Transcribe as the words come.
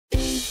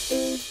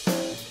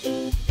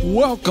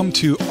Welcome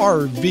to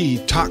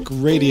RV Talk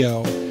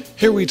Radio.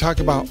 Here we talk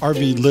about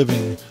RV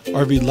living,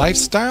 RV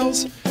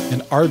lifestyles,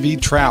 and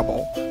RV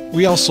travel.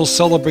 We also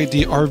celebrate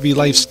the RV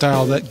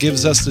lifestyle that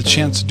gives us the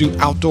chance to do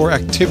outdoor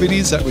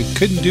activities that we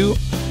couldn't do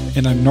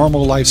in a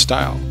normal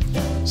lifestyle.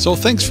 So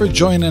thanks for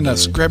joining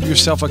us. Grab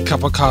yourself a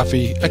cup of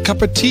coffee, a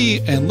cup of tea,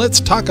 and let's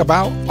talk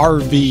about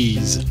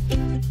RVs.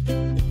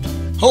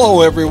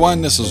 Hello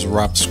everyone, this is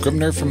Rob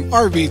Scribner from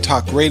RV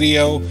Talk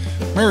Radio.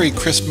 Merry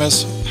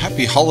Christmas,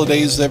 Happy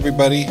Holidays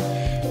everybody,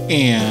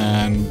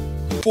 and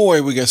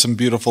boy, we got some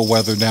beautiful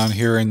weather down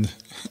here in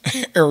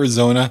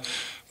Arizona,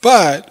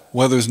 but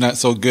weather's not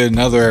so good in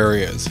other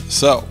areas,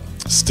 so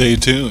stay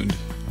tuned.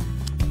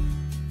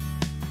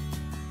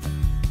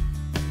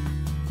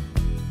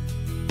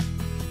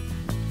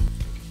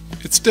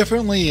 It's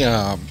definitely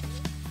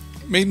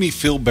made me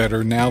feel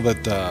better now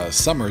that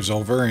summer's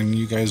over and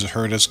you guys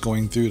heard us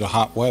going through the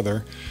hot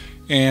weather.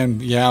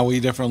 And yeah, we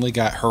definitely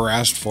got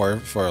harassed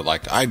for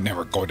like, I'd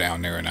never go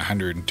down there in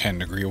 110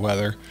 degree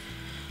weather.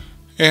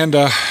 And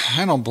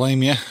I don't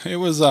blame you. It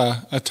was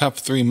a tough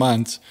 3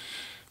 months.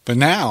 But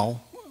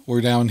now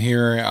we're down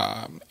here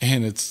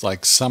and it's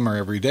like summer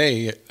every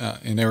day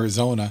in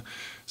Arizona.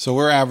 So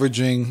we're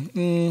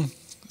averaging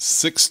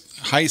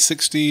high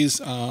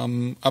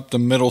 60s up to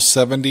middle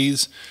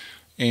 70s.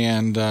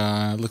 And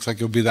it looks like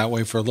it'll be that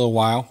way for a little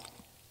while.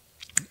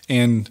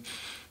 And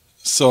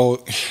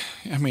so,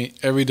 I mean,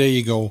 every day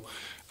you go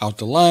out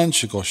to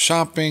lunch, you go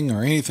shopping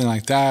or anything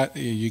like that,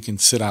 you can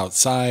sit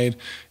outside.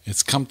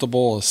 It's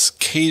comfortable.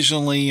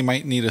 Occasionally, you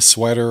might need a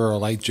sweater or a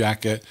light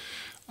jacket.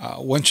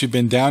 Once you've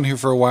been down here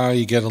for a while,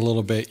 you get a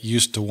little bit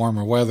used to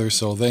warmer weather.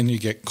 So then you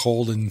get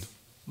cold in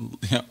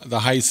the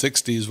high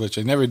 60s, which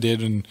I never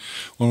did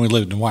when we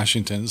lived in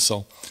Washington.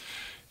 So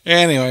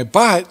anyway,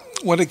 but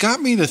what it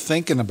got me to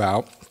thinking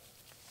about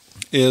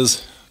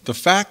is the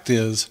fact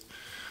is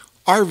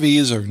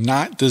RVs are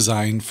not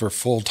designed for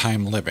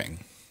full-time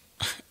living.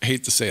 I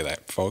hate to say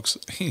that, folks.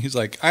 He's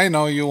like, I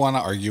know you want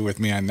to argue with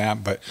me on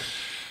that, but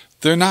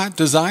they're not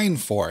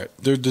designed for it.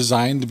 They're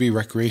designed to be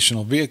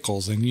recreational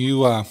vehicles, and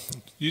you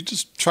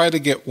just try to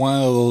get one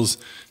of those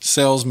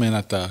salesmen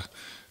at the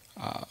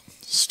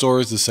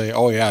stores to say,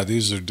 oh yeah,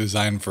 these are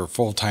designed for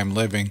full-time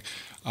living.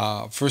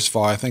 First of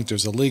all, I think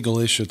there's a legal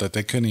issue that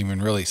they couldn't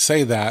even really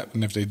say that,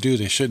 and if they do,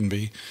 they shouldn't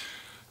be.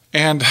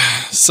 And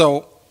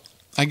so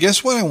I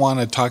guess what I want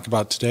to talk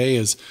about today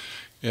is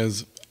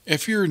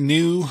if you're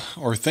new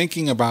or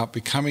thinking about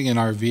becoming an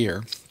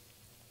RVer,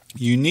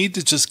 you need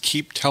to just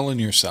keep telling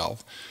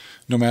yourself,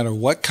 no matter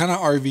what kind of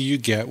RV you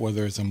get,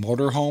 whether it's a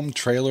motorhome,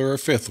 trailer, or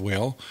fifth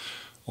wheel,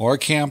 or a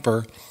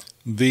camper,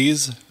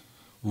 these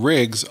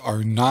rigs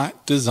are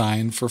not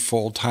designed for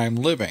full-time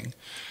living.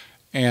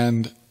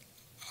 And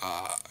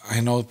I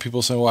know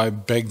people say, well, I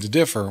beg to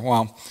differ.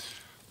 Well,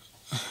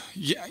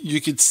 yeah, you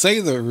could say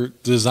they're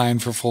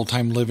designed for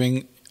full-time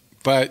living,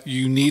 but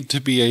you need to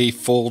be a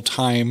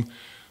full-time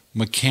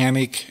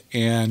mechanic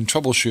and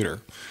troubleshooter.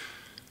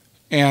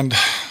 And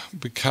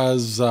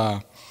because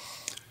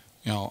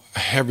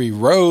heavy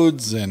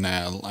roads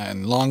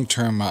and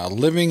long-term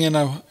living in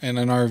an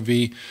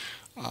RV,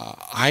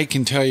 I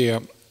can tell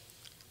you,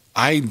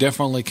 I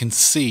definitely can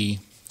see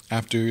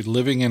after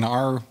living in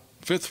our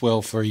fifth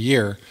wheel for a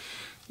year,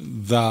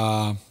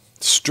 the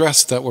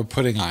stress that we're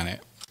putting on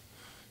it.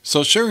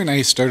 So Sherry and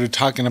I started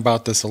talking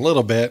about this a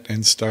little bit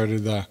and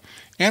started to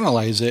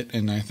analyze it.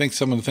 And I think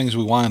some of the things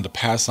we wanted to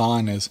pass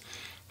on is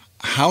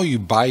how you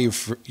buy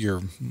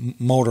your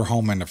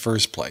motorhome in the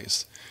first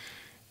place.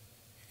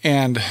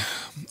 And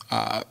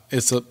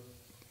it's a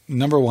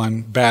number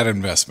one bad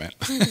investment.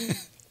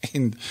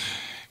 And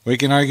we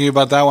can argue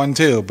about that one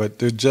too, but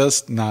they're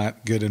just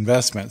not good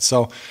investments.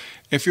 So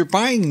if you're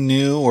buying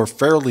new or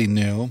fairly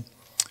new,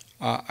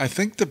 I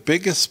think the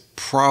biggest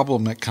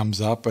problem that comes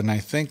up, and I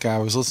think I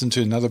was listening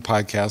to another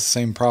podcast,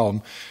 same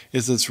problem,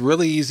 is it's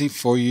really easy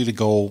for you to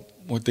go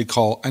what they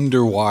call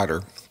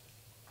underwater,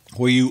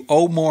 where you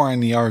owe more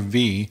on the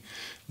RV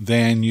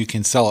than you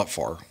can sell it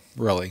for,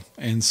 really.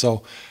 And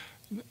so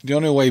the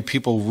only way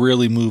people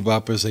really move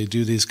up is they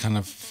do these kind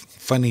of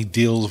funny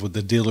deals with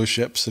the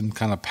dealerships and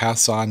kind of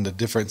pass on the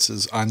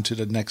differences onto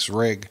the next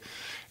rig,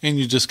 and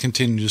you just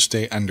continue to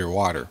stay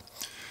underwater.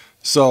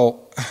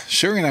 So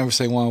Sherry and I were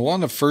saying, well,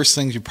 one of the first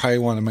things you probably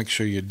want to make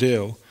sure you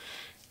do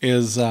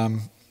is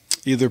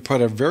either put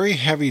a very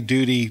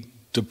heavy-duty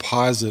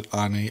deposit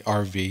on a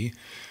RV.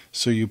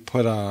 So you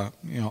put up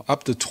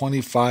to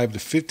 25 to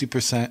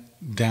 50%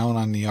 down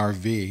on the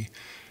RV,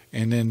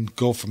 and then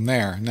go from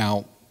there.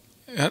 Now,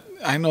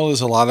 I know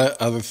there's a lot of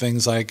other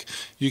things, like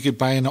you could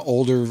buy an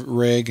older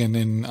rig and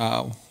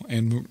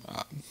then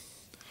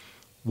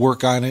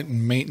work on it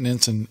and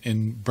maintenance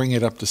and bring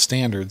it up to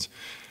standards.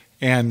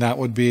 And that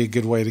would be a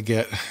good way to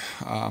get,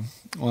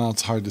 well,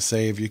 it's hard to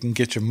say if you can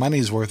get your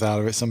money's worth out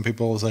of it. Some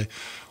people will say,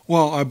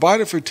 well, I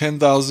bought it for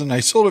 $10,000, I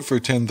sold it for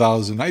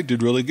 $10,000, I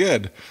did really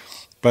good.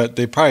 But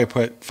they probably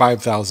put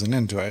 $5,000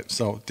 into it.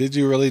 So did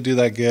you really do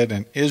that good?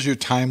 And is your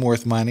time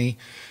worth money?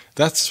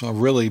 That's a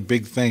really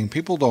big thing.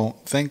 People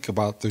don't think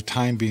about their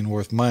time being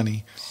worth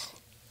money.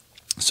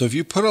 So if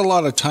you put a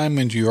lot of time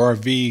into your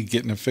RV,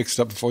 getting it fixed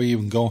up before you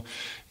even go,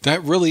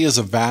 that really is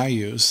a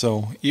value.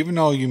 So even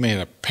though you may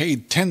have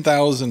paid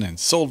 $10,000 and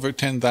sold for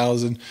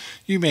 $10,000,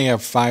 you may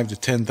have $5,000 to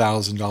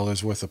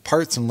 $10,000 worth of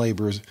parts and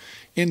labors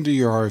into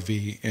your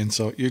RV, and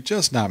so you're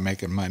just not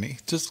making money.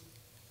 Just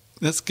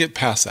let's get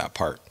past that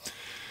part.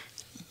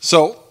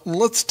 So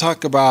let's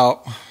talk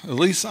about, at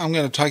least I'm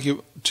going to talk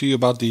to you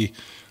about the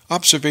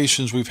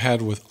observations we've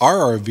had with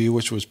our RV,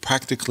 which was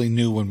practically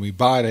new when we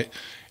bought it.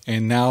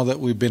 And now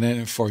that we've been in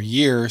it for a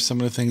year, some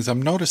of the things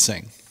I'm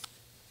noticing.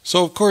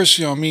 So, of course,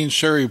 me and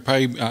Sherry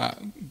probably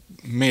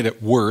made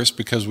it worse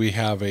because we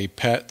have a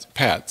pets,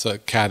 a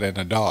cat and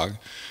a dog.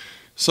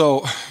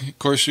 So, of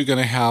course, you're going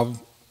to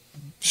have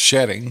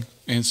shedding,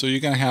 and so you're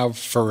going to have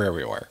fur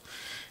everywhere.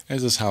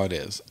 This is how it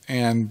is.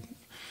 And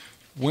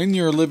when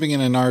you're living in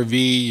an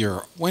RV,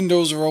 your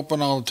windows are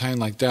open all the time,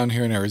 like down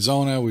here in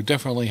Arizona. We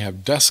definitely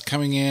have dust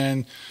coming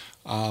in.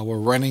 We're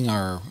running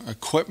our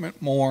equipment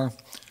more.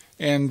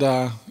 And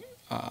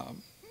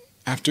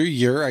after a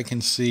year, I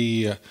can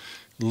see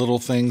little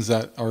things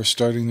that are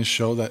starting to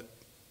show that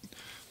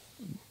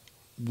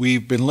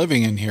we've been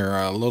living in here.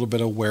 A little bit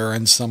of wear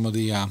in some of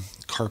the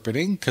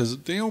carpeting, because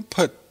they don't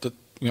put the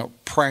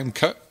prime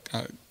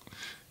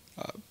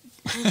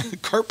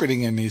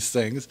carpeting in these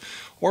things,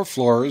 or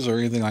floors or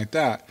anything like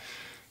that.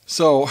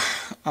 So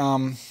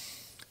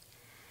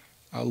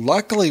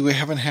luckily, we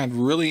haven't had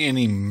really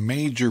any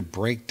major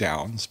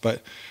breakdowns,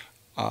 but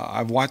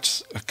I've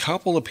watched a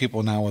couple of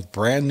people now with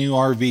brand new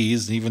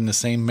RVs, even the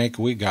same make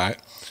we got,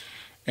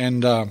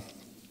 and I've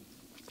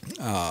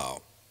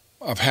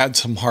had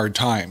some hard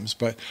times.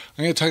 But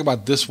I'm going to talk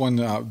about this one.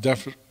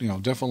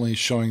 Definitely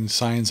showing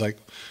signs like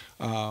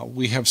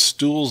we have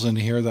stools in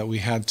here that we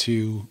had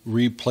to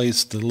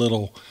replace the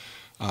little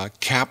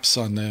caps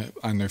on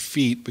their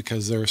feet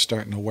because they're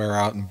starting to wear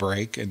out and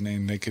break, and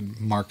then they could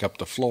mark up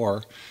the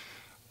floor.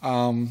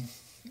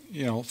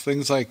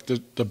 Things like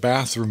the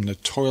bathroom, the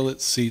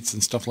toilet seats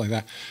and stuff like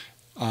that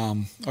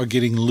are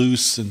getting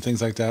loose and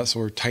things like that. So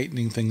we're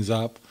tightening things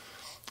up.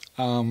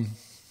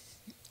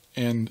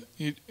 And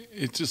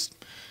it just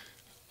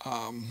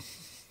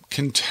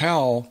can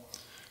tell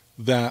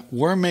that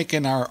we're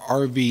making our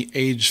RV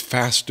age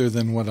faster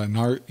than what an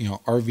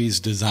RV is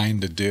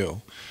designed to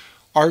do.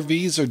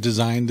 RVs are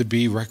designed to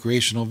be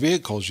recreational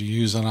vehicles. You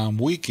use it on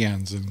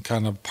weekends and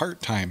kind of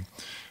part-time.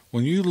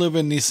 When you live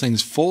in these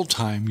things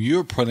full-time,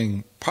 you're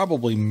putting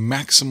probably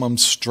maximum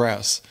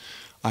stress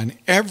on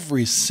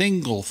every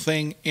single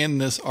thing in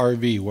this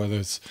RV, whether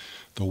it's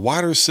the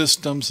water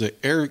systems, the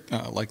air,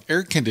 like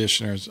air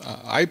conditioners.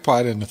 I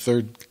bought in a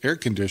third air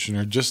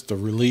conditioner just to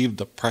relieve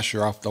the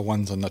pressure off the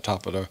ones on the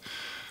top of the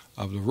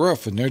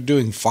roof, and they're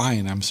doing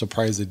fine. I'm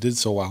surprised they did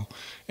so well.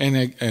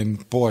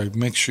 And boy,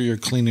 make sure you're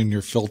cleaning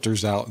your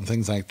filters out and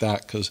things like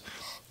that, because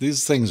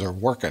these things are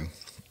working.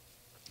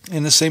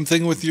 And the same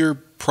thing with your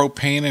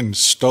propane and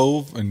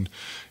stove and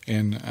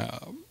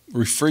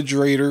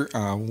refrigerator.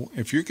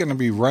 If you're going to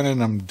be running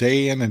them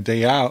day in and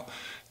day out,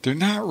 they're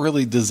not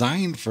really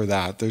designed for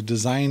that. They're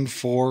designed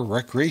for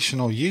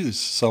recreational use.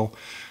 So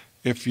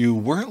if you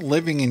weren't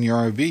living in your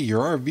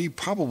RV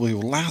probably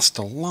will last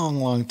a long,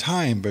 long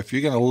time. But if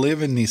you're going to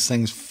live in these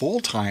things full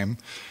time,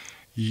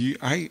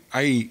 I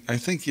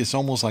think it's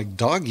almost like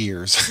dog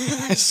years.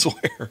 I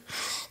swear,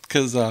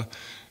 because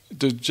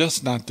they're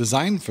just not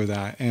designed for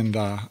that. And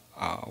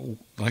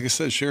like I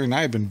said, Sherry and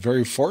I have been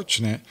very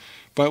fortunate,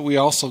 but we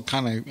also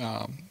kind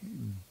of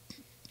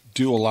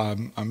do a lot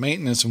of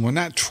maintenance, and we're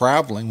not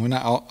traveling. We're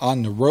not out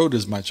on the road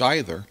as much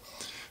either.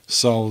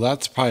 So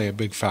that's probably a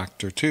big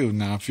factor too.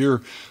 Now, if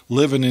you're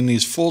living in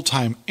these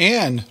full-time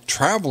and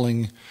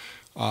traveling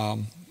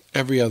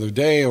every other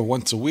day or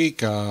once a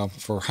week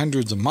for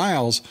hundreds of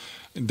miles,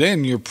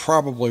 then you're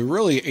probably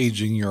really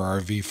aging your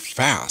RV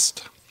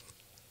fast.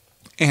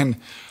 And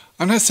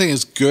I'm not saying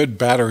it's good,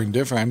 bad, or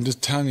indifferent. I'm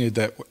just telling you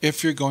that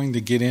if you're going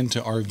to get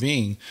into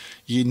RVing,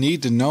 you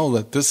need to know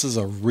that this is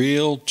a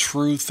real,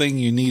 true thing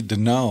you need to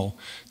know.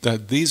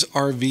 That these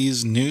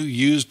RVs, new,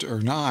 used,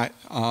 or not,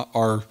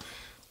 are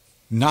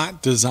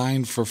not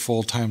designed for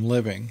full-time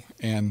living.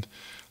 And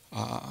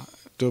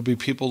there'll be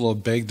people that'll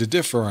beg to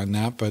differ on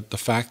that, but the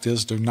fact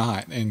is they're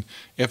not. And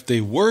if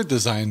they were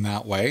designed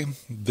that way,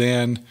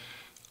 then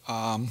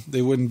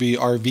they wouldn't be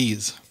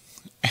RVs.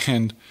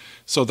 And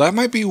so that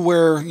might be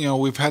where,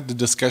 we've had the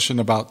discussion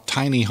about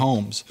tiny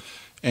homes.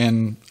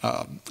 And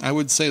I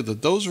would say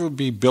that those would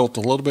be built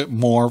a little bit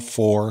more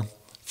for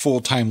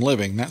full-time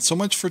living, not so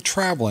much for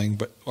traveling,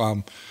 but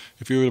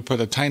if you were to put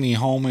a tiny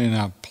home in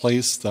a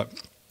place that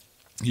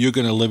you're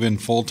going to live in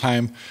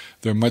full-time,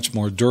 they're much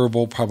more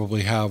durable,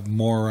 probably have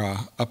more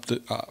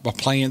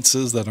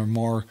appliances that are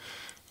more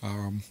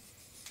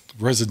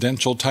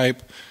residential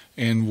type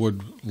and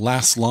would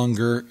last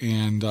longer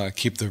and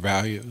keep their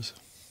values.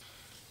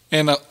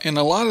 And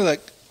a lot of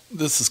that,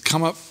 this has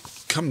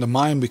come to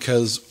mind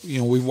because,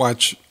 we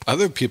watch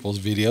other people's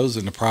videos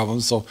and the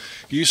problems. So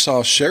you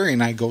saw Sherry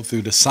and I go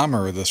through the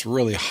summer of this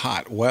really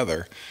hot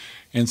weather.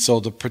 And so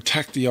to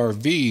protect the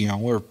RV,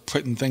 we're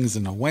putting things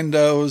in the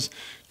windows,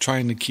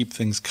 trying to keep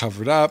things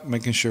covered up,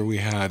 making sure we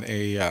had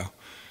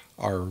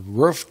our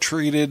roof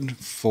treated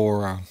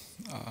for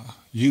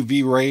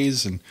UV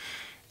rays,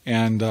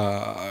 and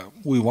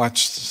we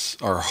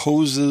watched our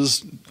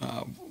hoses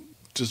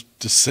just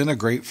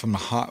disintegrate from the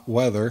hot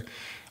weather.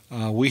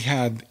 We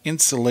had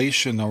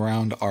insulation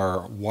around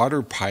our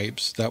water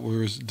pipes that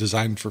were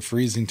designed for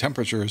freezing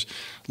temperatures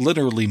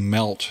literally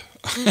melt.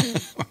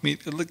 I mean,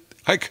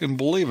 I couldn't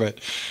believe it.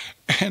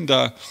 And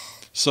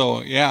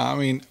so, yeah, I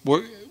mean,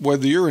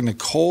 whether you're in the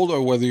cold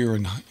or whether you're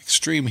in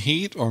extreme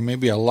heat or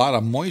maybe a lot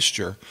of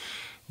moisture,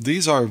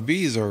 these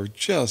RVs are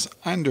just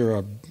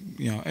under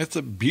it's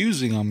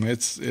abusing them.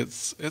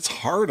 It's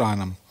hard on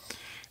them.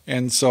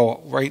 And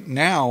so right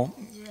now,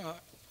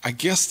 I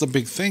guess the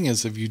big thing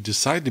is if you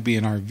decide to be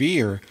an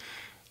RVer,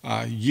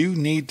 you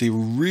need to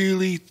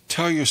really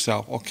tell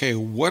yourself, okay,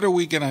 what are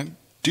we going to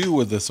do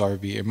with this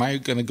RV? Am I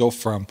going to go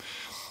from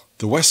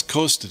the West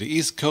Coast to the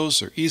East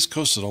Coast or East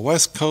Coast to the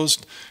West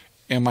Coast?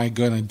 Am I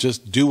going to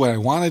just do what I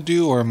want to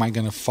do, or am I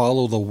going to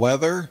follow the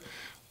weather?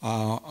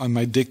 Am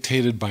I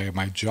dictated by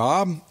my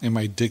job? Am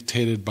I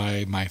dictated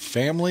by my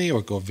family,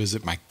 or go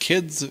visit my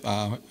kids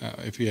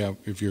if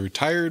you're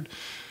retired?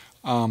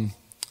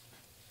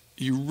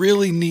 You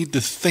really need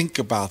to think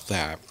about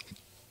that.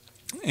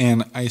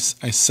 And I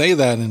say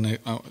that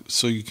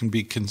so you can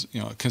be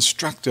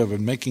constructive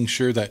in making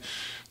sure that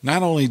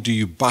not only do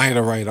you buy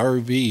the right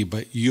RV,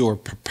 but you are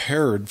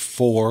prepared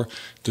for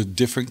the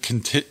different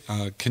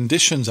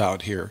conditions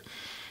out here.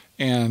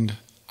 And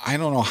I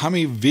don't know how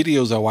many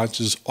videos I watch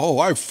is,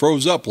 I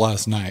froze up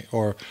last night,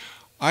 or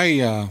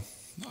I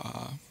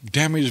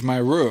damaged my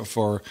roof,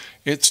 or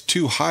it's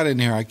too hot in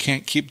here, I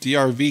can't keep the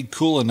RV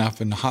cool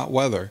enough in the hot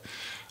weather.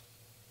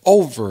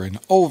 Over and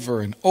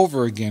over and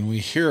over again we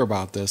hear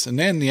about this. And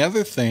then the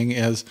other thing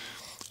is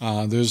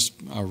there's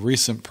a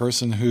recent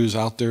person who's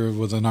out there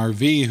with an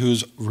RV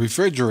whose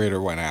refrigerator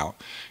went out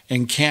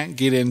and can't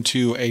get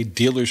into a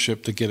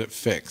dealership to get it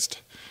fixed.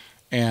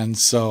 And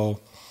so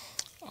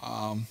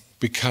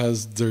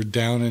because they're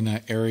down in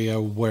an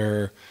area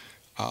where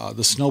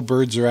the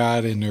snowbirds are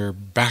at and they're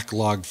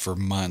backlogged for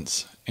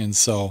months. And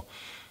so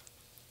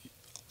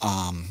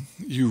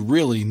you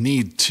really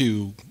need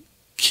to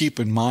keep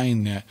in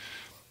mind that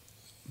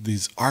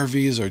these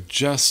RVs are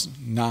just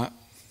not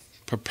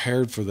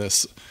prepared for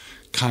this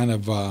kind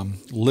of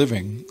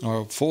living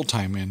or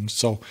full-time in.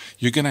 So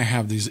you're going to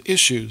have these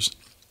issues.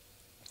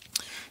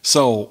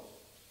 So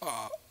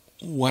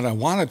what I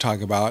want to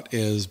talk about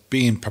is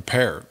being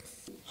prepared.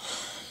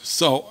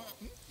 So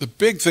the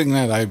big thing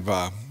that I've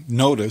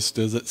noticed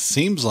is it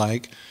seems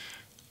like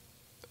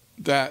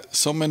that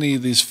so many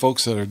of these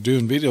folks that are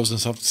doing videos and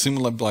stuff seem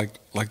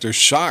like they're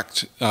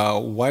shocked.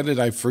 Why did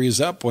I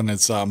freeze up when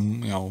it's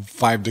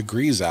 5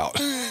 degrees out?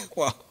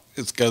 Well,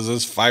 it's because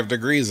it's 5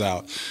 degrees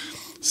out.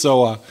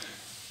 So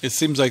it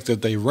seems like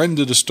that they run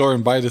to the store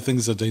and buy the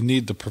things that they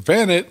need to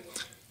prevent it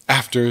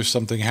after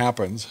something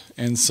happens.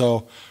 And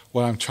so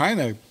what I'm trying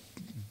to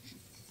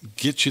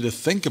get you to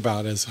think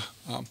about is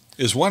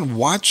one,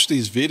 watch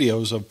these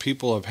videos of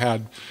people who have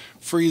had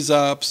freeze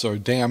ups or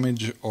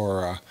damage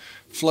or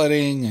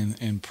flooding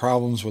and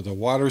problems with the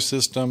water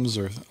systems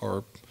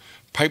or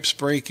pipes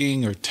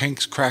breaking or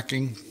tanks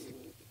cracking,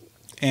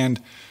 and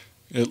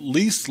at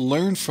least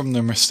learn from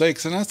their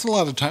mistakes. And that's a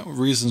lot of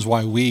reasons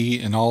why we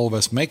and all of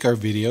us make our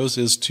videos,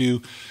 is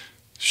to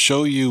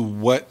show you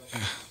what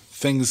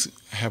things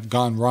have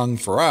gone wrong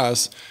for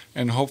us,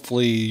 and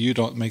hopefully you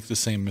don't make the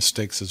same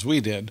mistakes as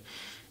we did.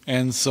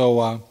 And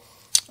so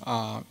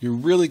you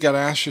really got to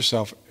ask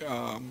yourself,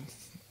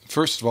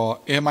 first of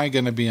all, am I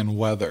going to be in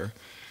weather?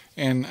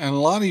 And a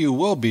lot of you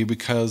will be,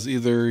 because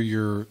either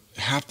you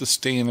have to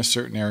stay in a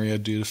certain area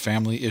due to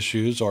family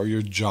issues, or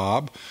your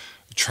job.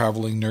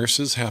 Traveling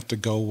nurses have to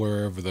go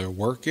wherever their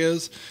work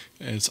is.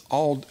 It's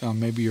all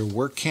maybe you're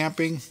work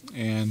camping,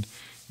 and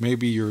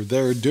maybe you're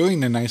there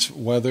doing the nice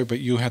weather, but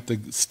you have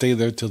to stay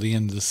there till the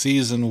end of the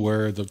season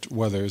where the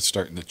weather is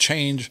starting to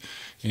change,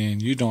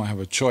 and you don't have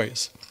a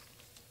choice.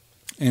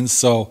 And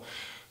so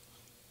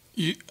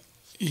you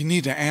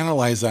need to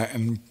analyze that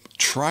and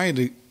try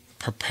to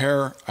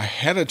prepare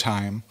ahead of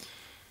time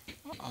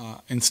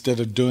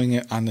instead of doing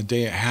it on the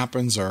day it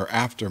happens or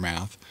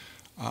aftermath,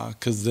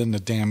 because then the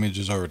damage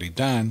is already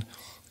done.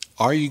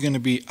 Are you going to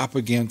be up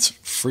against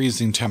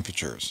freezing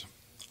temperatures?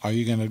 Are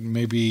you going to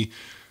maybe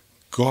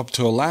go up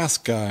to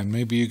Alaska, and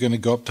maybe you're going to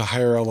go up to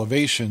higher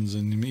elevations,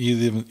 and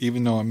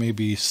even though it may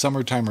be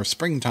summertime or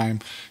springtime,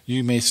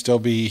 you may still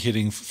be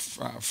hitting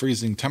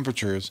freezing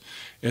temperatures.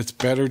 It's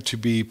better to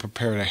be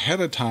prepared ahead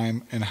of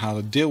time and how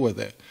to deal with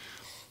it.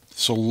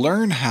 So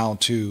learn how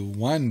to,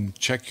 one,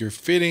 check your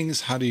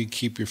fittings. How do you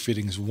keep your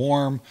fittings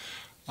warm?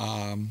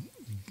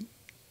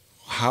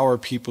 How are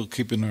people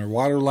keeping their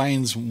water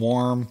lines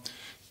warm?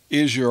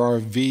 Is your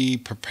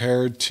RV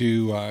prepared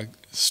to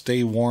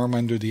stay warm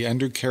under the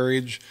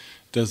undercarriage?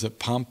 Does it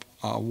pump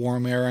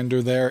warm air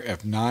under there?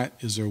 If not,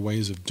 is there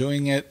ways of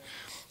doing it?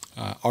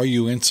 Are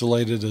you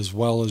insulated as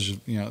well as,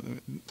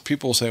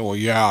 people say, well,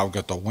 yeah, I've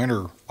got the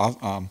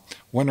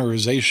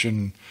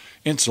winterization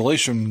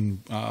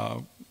insulation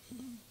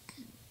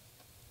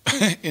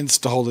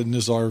installed in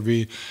this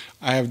RV.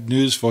 I have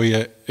news for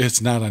you.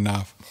 It's not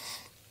enough.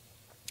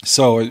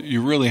 So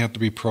you really have to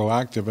be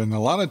proactive. And a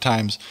lot of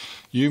times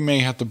you may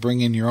have to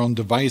bring in your own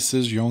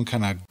devices, your own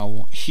kind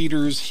of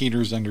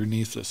heaters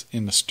underneath this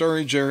in the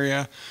storage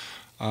area.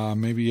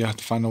 Maybe you have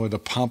to find a way to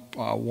pump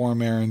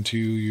warm air into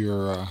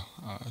your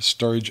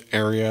storage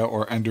area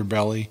or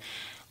underbelly.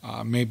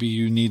 Maybe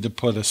you need to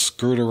put a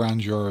skirt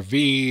around your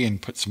RV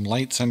and put some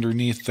lights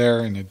underneath there.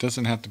 And it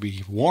doesn't have to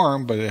be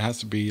warm, but it has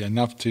to be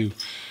enough to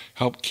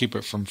help keep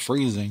it from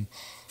freezing.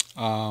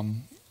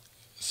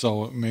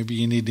 So maybe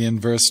you need to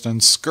invest in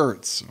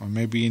skirts, or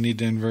maybe you need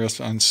to invest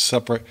on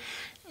separate.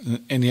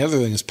 And the other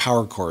thing is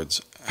power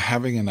cords.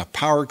 Having enough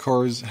power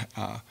cords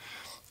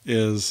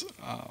is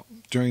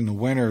during the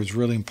winter is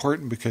really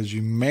important, because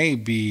you may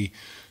be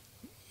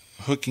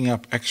hooking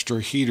up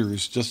extra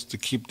heaters just to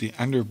keep the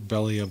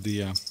underbelly of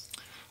the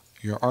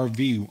your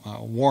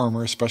RV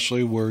warmer,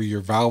 especially where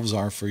your valves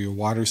are for your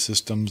water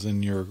systems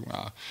and your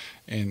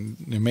and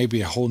there may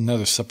be a whole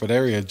nother separate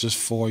area just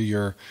for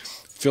your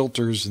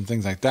filters and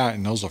things like that,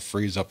 and those will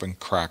freeze up and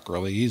crack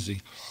really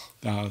easy,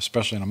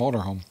 especially in a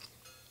motorhome.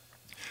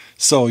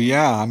 So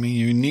yeah, I mean,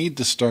 you need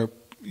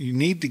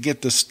to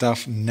get this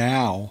stuff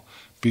now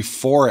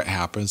before it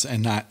happens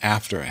and not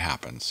after it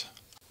happens.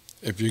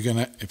 If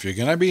you're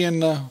gonna be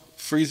in the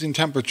freezing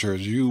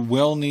temperatures, you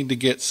will need to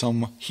get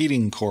some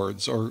heating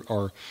cords,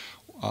 or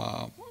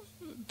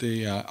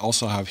they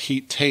also have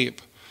heat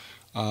tape.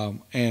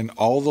 And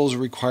all those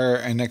require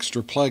an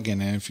extra plug-in.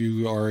 And if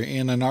you are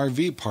in an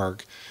RV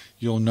park,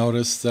 you'll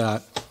notice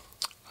that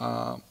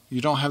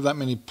you don't have that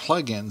many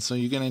plug-ins, so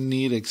you're going to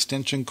need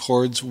extension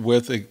cords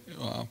with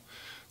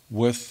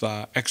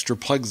extra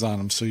plugs on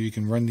them, so you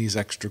can run these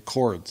extra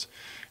cords.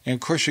 And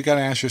of course, you got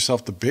to ask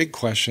yourself the big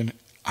question: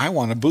 I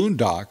want a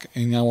boondock,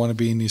 and I want to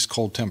be in these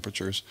cold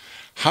temperatures.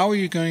 How are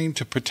you going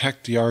to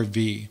protect the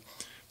RV?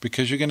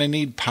 Because you're going to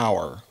need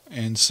power,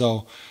 and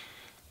so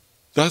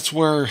that's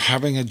where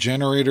having a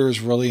generator is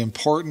really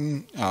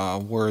important.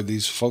 Where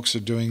these folks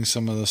are doing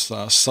some of this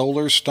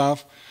solar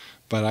stuff.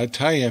 But I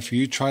tell you, if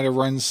you try to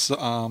run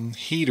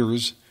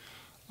heaters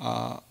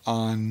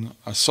on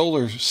a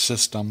solar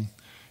system,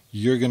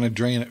 you're going to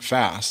drain it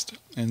fast.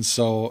 And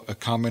so a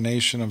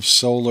combination of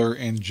solar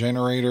and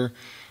generator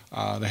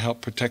to help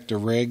protect the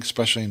rig,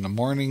 especially in the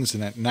mornings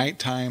and at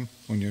nighttime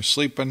when you're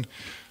sleeping,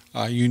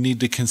 you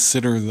need to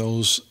consider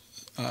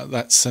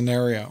that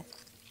scenario.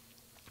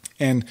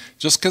 And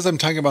just because I'm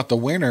talking about the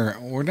winter,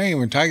 we're not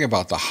even talking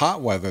about the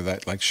hot weather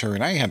that like Sherry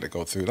and I had to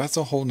go through. That's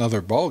a whole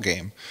nother ball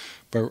game.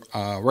 But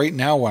right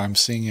now what I'm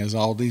seeing is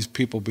all these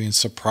people being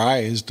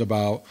surprised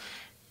about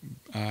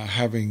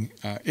having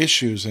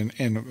issues.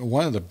 And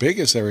one of the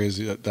biggest areas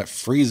that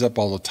freeze up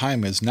all the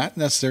time is not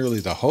necessarily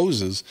the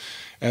hoses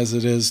as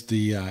it is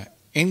the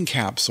end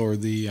caps or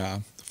the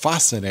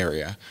faucet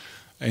area.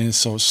 And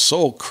so it's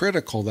so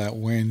critical that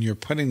when you're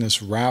putting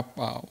this wrap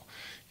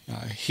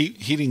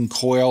heating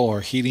coil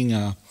or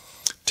heating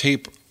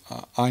tape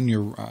on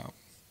your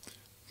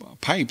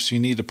pipes, you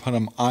need to put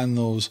them on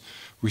those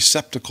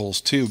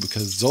receptacles too,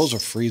 because those will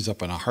freeze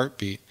up in a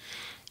heartbeat.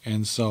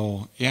 And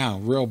so yeah,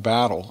 real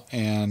battle.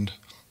 And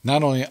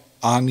not only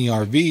on the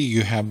RV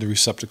you have the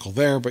receptacle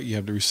there, but you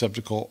have the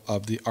receptacle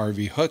of the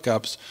RV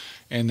hookups,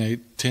 and they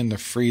tend to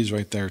freeze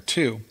right there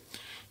too.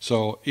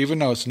 So even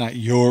though it's not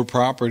your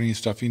property and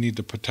stuff, you need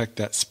to protect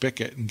that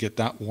spigot and get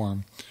that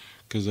warm,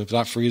 because if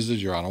that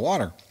freezes, you're out of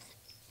water.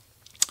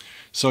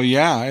 So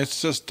yeah,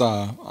 it's just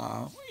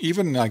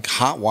even like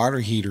hot water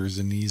heaters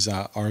in these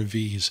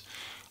RVs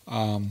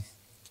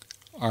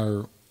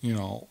are,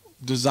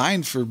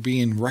 designed for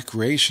being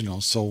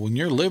recreational. So when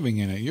you're living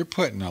in it, you're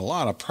putting a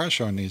lot of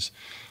pressure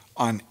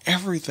on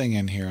everything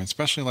in here,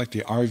 especially like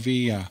the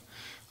RV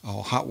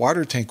hot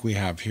water tank we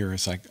have here.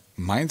 It's like,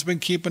 mine's been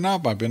keeping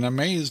up. I've been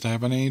amazed. I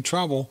haven't any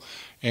trouble.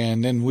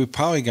 And then we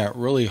probably got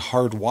really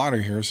hard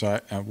water here. So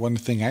one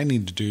thing I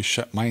need to do is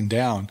shut mine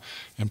down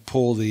and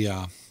pull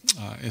the,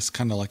 it's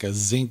kind of like a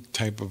zinc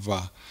type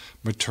of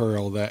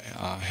material that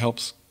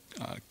helps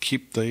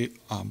keep the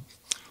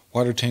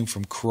water tank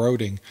from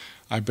corroding.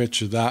 I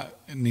bet you that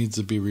needs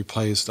to be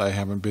replaced. I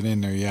haven't been in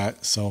there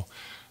yet. So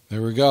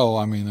there we go.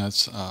 I mean,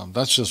 that's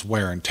just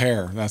wear and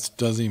tear. That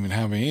doesn't even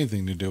have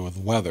anything to do with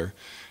weather.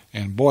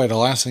 And boy, the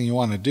last thing you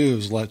want to do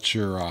is let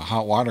your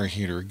hot water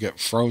heater get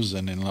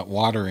frozen and let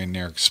water in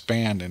there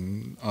expand,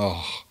 and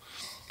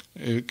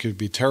it could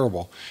be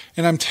terrible.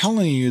 And I'm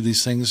telling you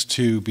these things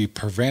to be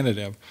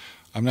preventative.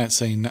 I'm not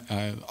saying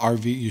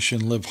RV, you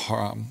shouldn't live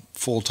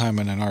full time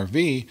in an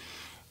RV,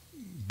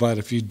 but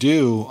if you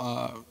do,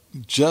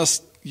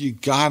 you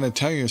gotta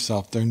tell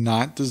yourself they're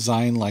not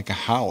designed like a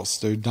house.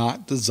 They're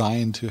not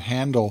designed to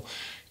handle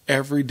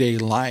everyday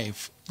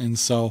life. And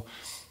so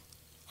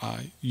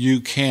you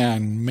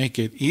can make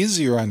it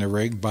easier on the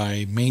rig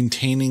by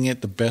maintaining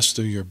it the best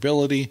of your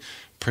ability,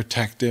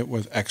 protect it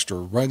with extra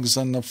rugs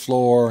on the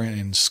floor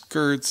and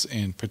skirts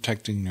and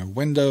protecting your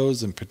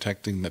windows and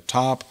protecting the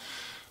top.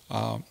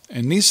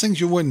 And these things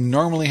you wouldn't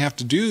normally have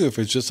to do if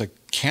it's just a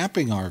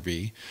camping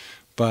RV.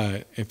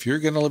 But if you're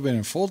going to live in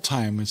it full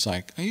time, it's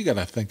like, you got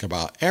to think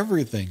about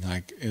everything.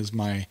 Like, is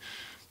my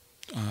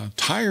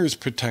tires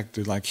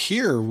protected? Like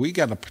here, we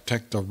got to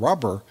protect the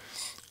rubber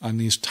on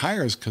these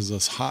tires because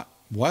this hot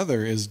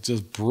weather is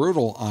just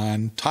brutal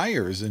on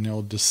tires and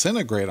it'll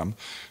disintegrate them.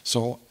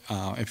 So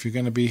if you're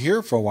going to be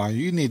here for a while,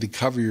 you need to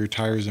cover your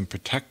tires and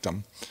protect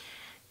them.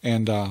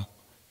 And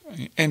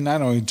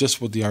not only just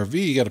with the RV,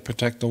 you got to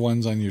protect the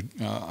ones on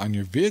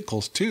your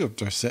vehicles too if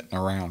they're sitting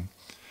around.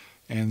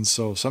 And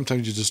so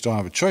sometimes you just don't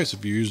have a choice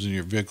if you're using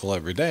your vehicle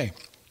every day.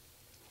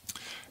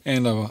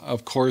 And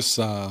of course,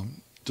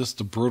 just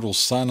the brutal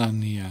sun on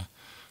the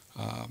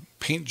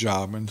paint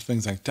job and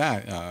things like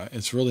that.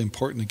 It's really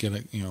important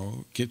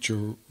to get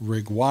your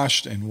rig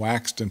washed and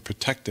waxed and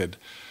protected.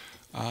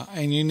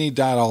 And you need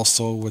that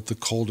also with the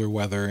colder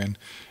weather.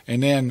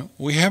 And then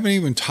we haven't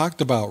even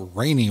talked about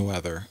rainy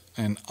weather.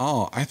 And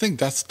I think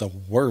that's the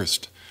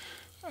worst.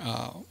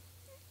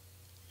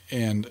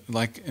 And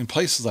like in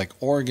places like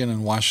Oregon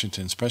and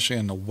Washington, especially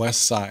on the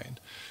west side,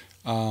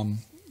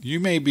 you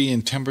may be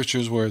in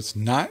temperatures where it's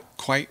not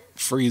quite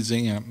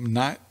freezing and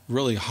not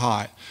really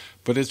hot,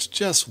 but it's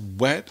just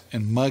wet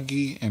and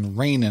muggy and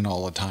raining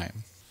all the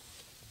time.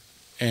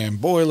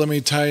 And boy, let me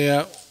tell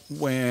you,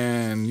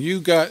 when you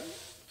got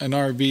an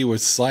RV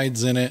with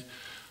slides in it,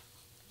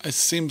 it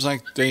seems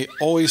like they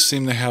always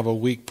seem to have a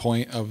weak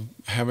point of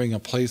having a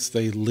place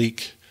they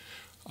leak.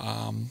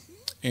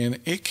 And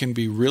it can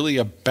be really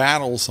a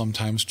battle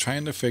sometimes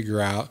trying to figure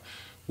out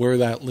where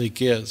that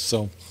leak is.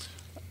 So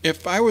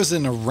if I was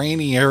in a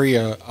rainy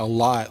area a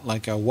lot,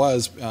 like I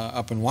was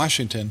up in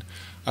Washington,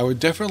 I would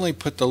definitely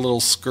put the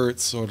little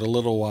skirts or the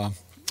little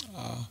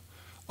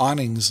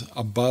awnings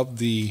above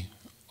the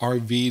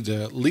RV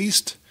to at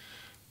least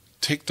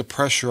take the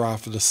pressure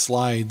off of the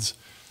slides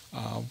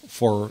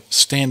for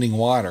standing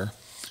water.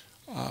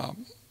 But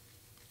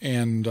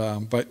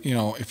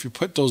if you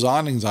put those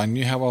awnings on,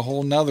 you have a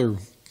whole nother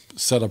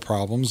set of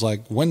problems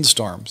like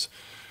windstorms.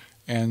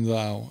 And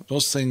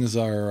those things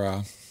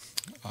are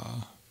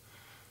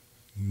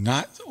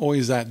not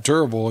always that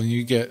durable. And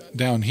you get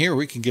down here,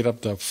 we can get up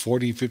to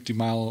 40, 50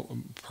 mile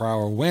per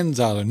hour winds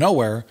out of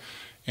nowhere.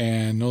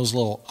 And those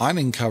little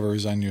awning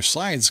covers on your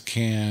slides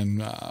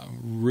can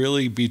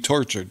really be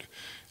tortured.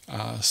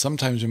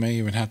 Sometimes you may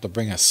even have to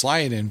bring a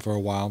slide in for a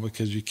while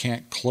because you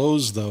can't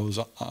close those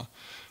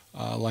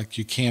like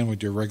you can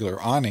with your regular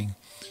awning.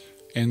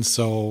 And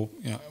so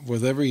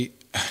with every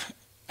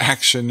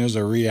action, there's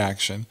a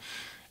reaction.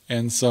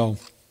 And so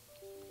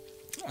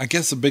I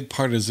guess the big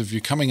part is if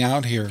you're coming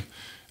out here,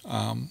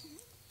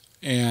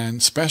 and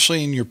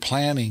especially in your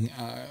planning,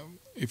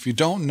 if you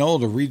don't know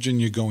the region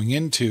you're going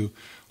into,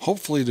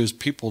 hopefully there's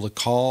people to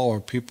call or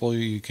people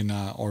you can,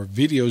 or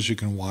videos you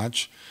can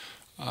watch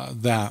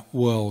that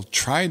will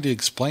try to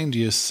explain to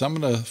you some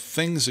of the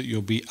things that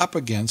you'll be up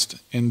against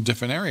in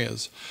different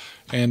areas.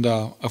 And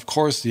of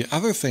course, the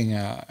other thing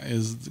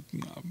is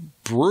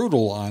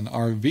brutal on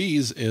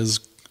RVs is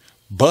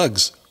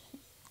bugs,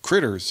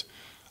 critters.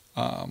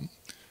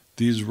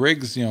 These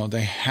rigs,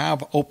 they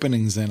have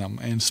openings in them,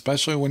 and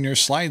especially when your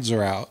slides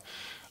are out,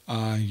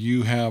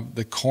 you have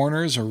the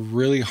corners are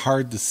really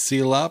hard to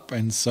seal up,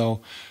 and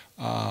so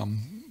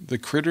the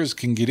critters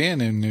can get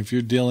in. And if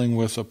you're dealing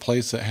with a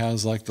place that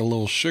has like the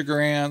little sugar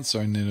ants,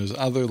 and then there's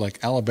other, like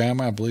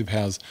Alabama, I believe,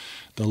 has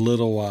the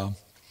little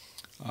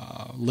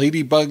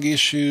ladybug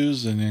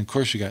issues, and then of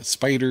course you got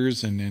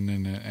spiders,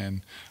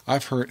 and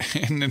I've heard,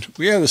 and then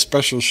we had a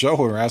special show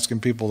where we're asking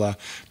people to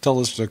tell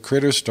us their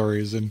critter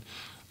stories, and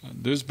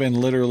there's been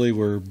literally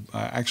where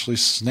actually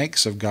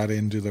snakes have got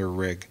into their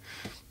rig.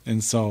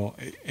 And so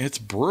it's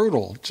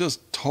brutal,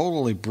 just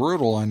totally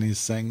brutal on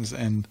these things.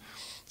 And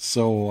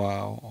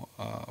so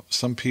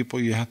some people,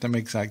 you have to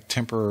make like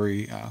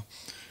temporary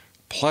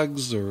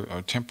plugs or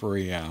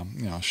temporary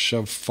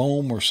shove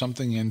foam or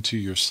something into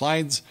your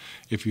slides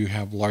if you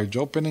have large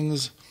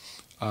openings.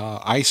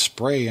 I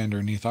spray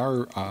underneath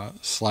our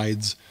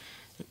slides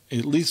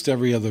at least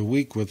every other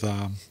week with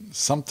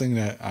something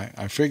that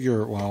I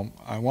figure, well,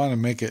 I want to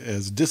make it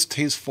as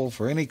distasteful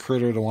for any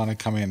critter to want to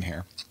come in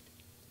here.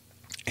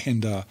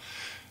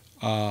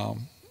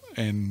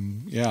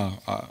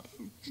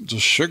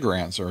 Just sugar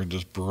ants are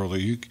just brutal.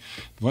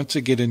 Once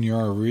they get in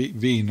your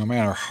RV, no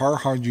matter how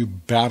hard you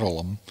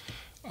battle them,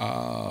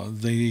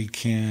 they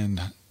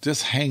can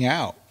just hang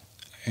out,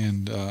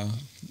 and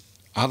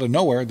out of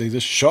nowhere they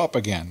just show up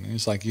again.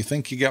 It's like you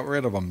think you got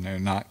rid of them, they're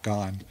not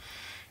gone.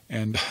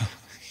 And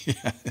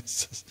yeah,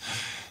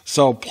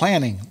 so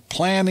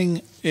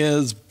planning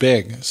is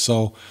big.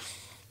 So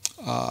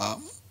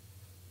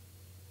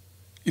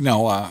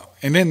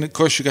and then of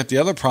course you got the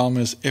other problem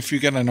is if you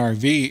get an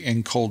RV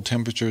in cold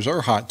temperatures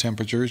or hot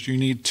temperatures, you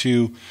need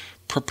to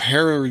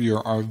prepare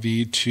your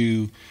RV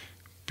to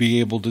be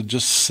able to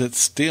just sit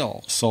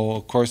still. So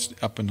of course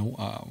up in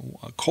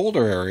the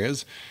colder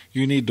areas,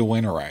 you need to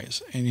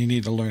winterize, and you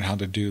need to learn how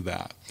to do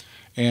that.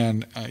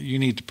 And you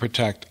need to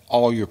protect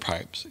all your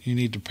pipes. You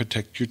need to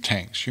protect your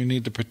tanks. You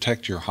need to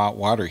protect your hot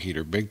water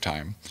heater big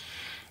time.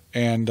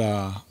 And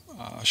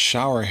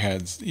shower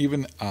heads.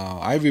 Even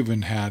I've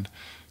even had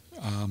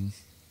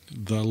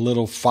the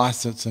little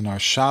faucets in our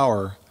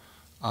shower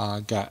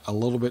got a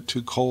little bit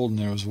too cold, and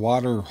there was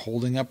water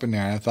holding up in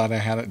there. I thought I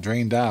had it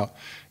drained out,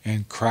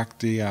 and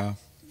cracked the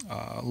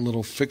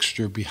little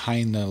fixture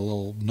behind the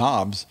little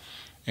knobs.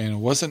 And it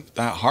wasn't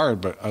that hard,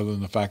 but other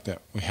than the fact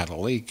that we had a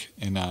leak.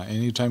 And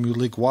anytime you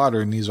leak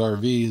water in these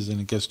RVs and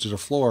it gets to the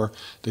floor,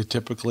 they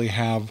typically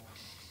have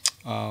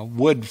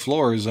wood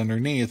floors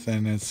underneath.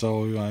 And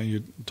so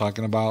you're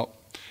talking about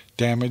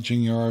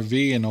damaging your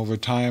RV, and over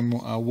time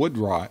wood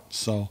rot.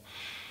 So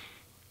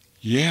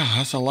yeah,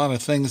 that's a lot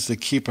of things to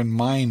keep in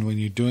mind when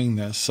you're doing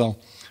this. So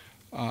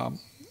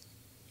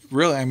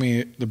really, I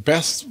mean, the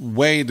best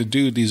way to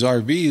do these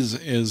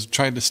RVs is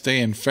try to stay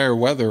in fair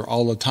weather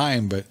all the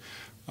time. But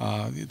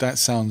that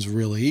sounds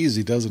really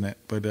easy, doesn't it?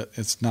 But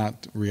it's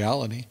not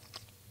reality.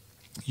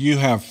 You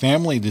have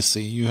family to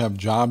see. You have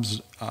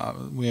jobs.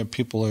 We have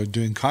people who are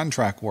doing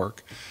contract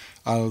work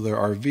out of their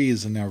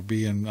RVs, and they'll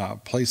be in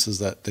places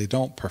that they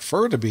don't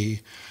prefer to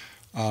be.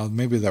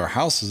 Maybe their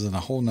house is in a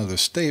whole other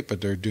state,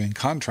 but they're doing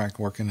contract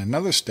work in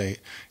another state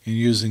and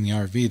using the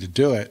RV to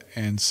do it.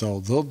 And so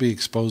they'll be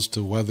exposed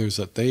to weathers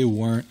that they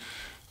weren't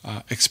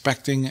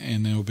expecting,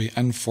 and there will be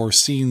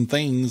unforeseen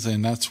things.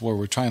 And that's what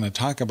we're trying to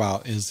talk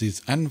about, is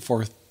these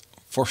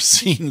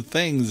unforeseen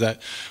things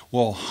that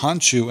will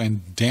haunt you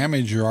and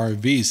damage your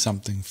RV,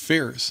 something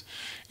fierce.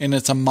 And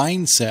it's a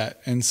mindset.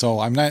 And so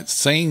I'm not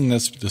saying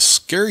this to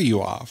scare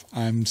you off.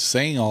 I'm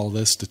saying all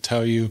this to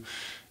tell you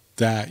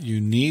that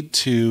you need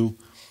to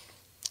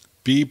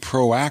be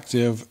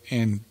proactive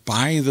and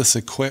buy this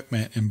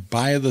equipment and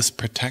buy this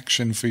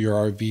protection for your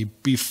RV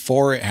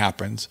before it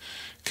happens.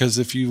 Because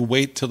if you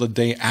wait till the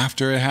day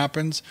after it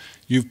happens,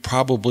 you've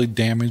probably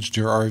damaged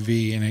your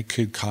RV, and it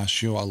could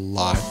cost you a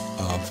lot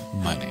of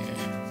money.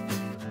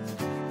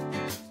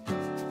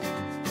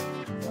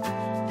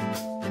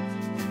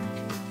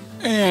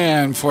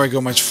 And before I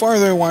go much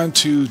farther, I want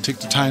to take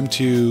the time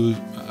to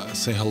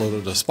say hello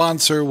to the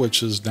sponsor,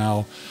 which is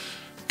now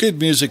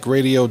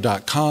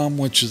goodmusicradio.com,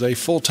 which is a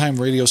full-time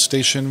radio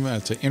station.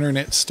 It's an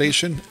internet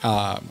station,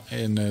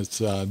 and it's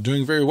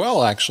doing very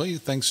well, actually,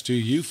 thanks to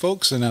you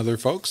folks and other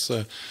folks.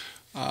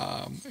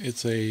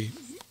 It's a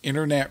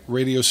internet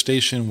radio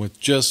station with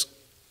just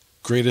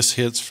greatest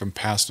hits from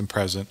past and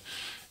present.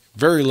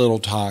 Very little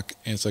talk.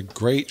 It's a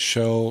great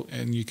show,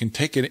 and you can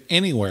take it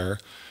anywhere,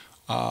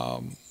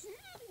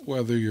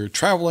 whether you're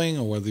traveling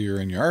or whether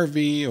you're in your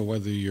RV or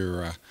whether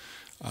you're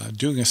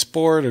doing a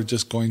sport or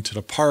just going to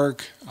the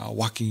park,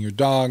 walking your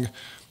dog.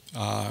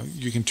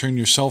 You can turn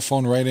your cell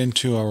phone right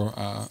into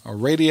a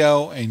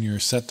radio, and you're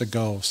set to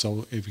go.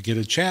 So if you get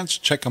a chance,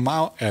 check them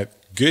out at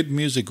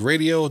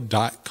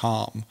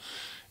goodmusicradio.com.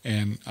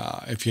 And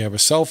if you have a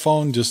cell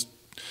phone, just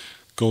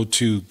go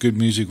to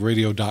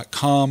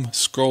goodmusicradio.com,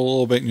 scroll a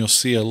little bit, and you'll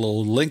see a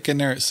little link in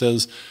there. It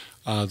says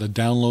the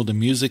Download the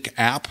Music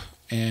app,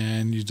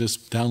 and you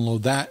just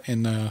download that,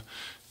 and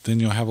then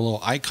you'll have a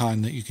little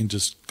icon that you can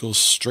just go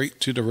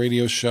straight to the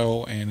radio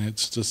show, and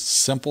it's just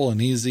simple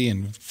and easy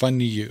and fun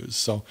to use.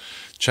 So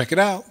check it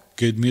out,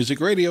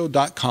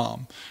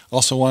 goodmusicradio.com.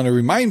 Also want to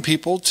remind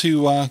people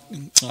to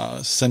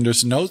send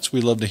us notes.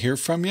 We love to hear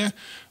from you.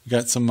 We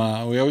got some.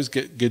 We always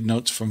get good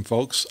notes from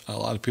folks. A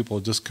lot of people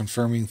are just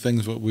confirming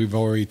things that we've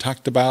already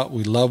talked about.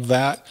 We love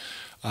that.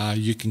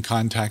 You can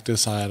contact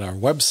us at our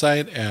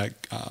website at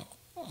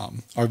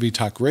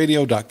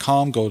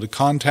rvtalkradio.com. Go to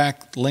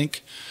contact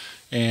link,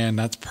 and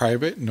that's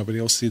private. Nobody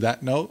will see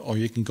that note. Or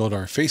you can go to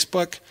our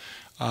Facebook.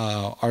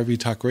 RV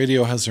Talk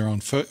Radio has their own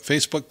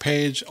Facebook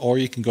page, or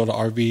you can go to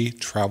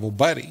RV Travel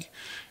Buddy,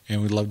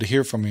 and we'd love to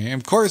hear from you.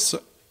 And of course,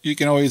 you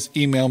can always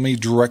email me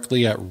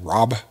directly at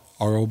rob,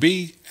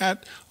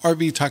 at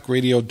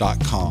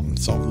rvtalkradio.com.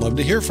 So love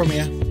to hear from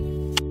you.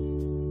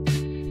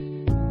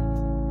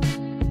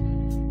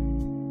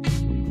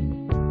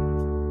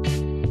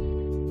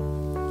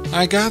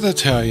 I gotta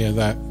tell you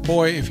that,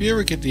 boy, if you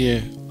ever get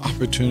the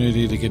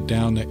opportunity to get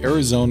down to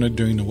Arizona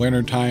during the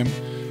wintertime,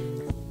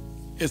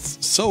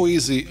 it's so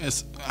easy.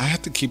 I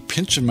have to keep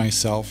pinching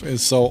myself. And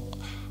so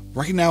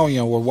right now,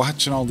 we're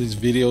watching all these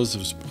videos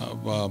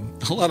of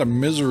a lot of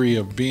misery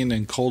of being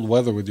in cold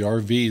weather with the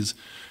RVs.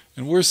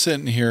 And we're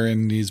sitting here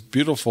in these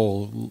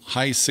beautiful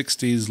high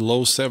 60s,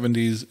 low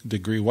 70s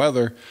degree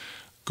weather,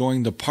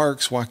 going to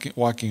parks,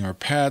 walking our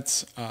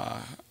pets.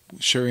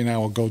 Sherry and I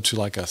will go to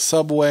like a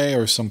Subway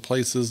or some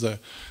places that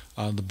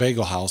the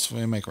Bagel House.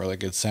 We make really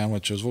good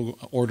sandwiches. We'll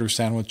order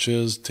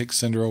sandwiches, take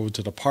Cinder over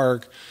to the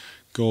park,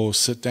 go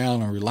sit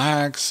down and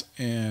relax,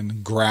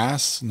 and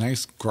grass,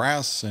 nice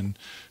grass, and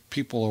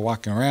people are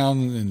walking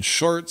around in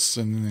shorts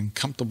and in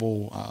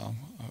comfortable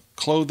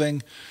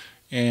clothing.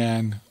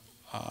 And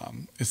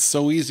it's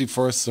so easy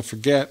for us to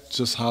forget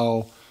just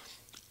how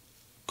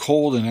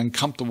cold and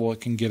uncomfortable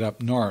it can get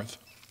up north.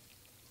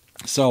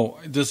 So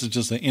this is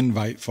just an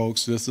invite,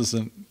 folks. This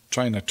isn't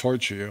trying to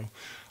torture you.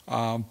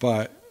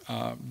 But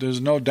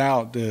there's no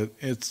doubt that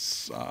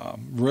it's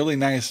really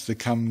nice to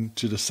come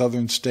to the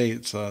southern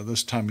states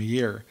this time of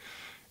year,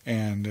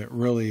 and it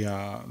really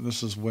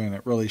this is when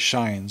it really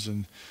shines.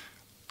 And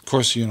of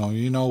course, we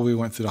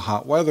went through the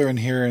hot weather in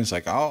here, and it's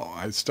like, oh,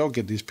 I still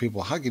get these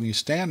people, how can you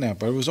stand that?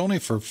 But it was only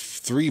for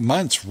 3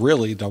 months,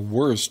 really, the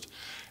worst.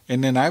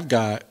 And then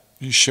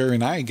Sherry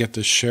and I get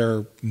to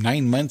share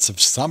 9 months of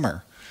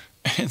summer.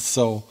 And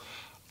so,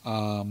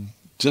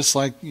 just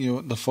like,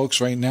 the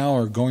folks right now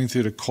are going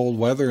through the cold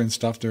weather and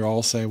stuff, they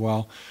all say,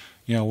 well,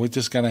 we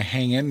just got to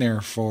hang in there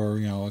for,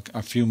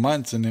 a few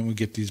months, and then we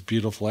get these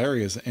beautiful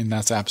areas. And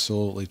that's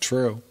absolutely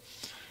true.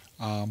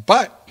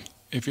 But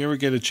if you ever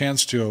get a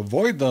chance to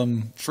avoid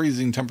them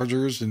freezing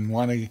temperatures and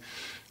want to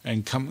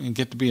come and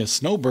get to be a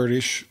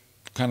snowbirdish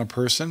kind of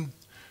person,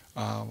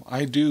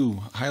 I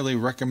do highly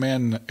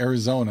recommend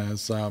Arizona.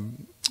 It's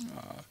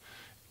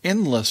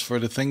endless for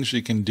the things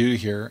you can do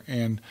here,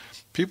 and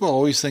people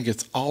always think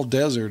it's all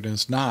desert, and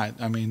it's not.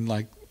 I mean,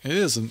 like, it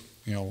isn't.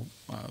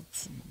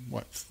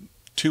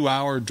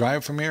 2-hour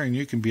drive from here, and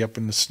you can be up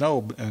in the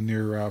snow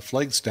near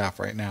Flagstaff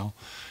right now.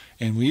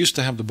 And we used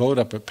to have the boat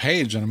up at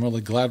Page, and I'm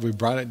really glad we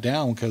brought it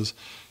down because,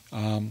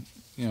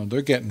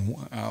 they're getting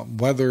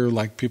weather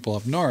like people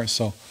up north.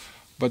 So,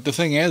 but the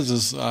thing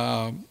is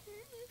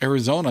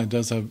Arizona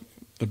does have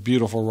the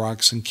beautiful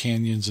rocks and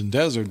canyons and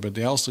desert, but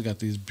they also got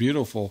these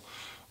beautiful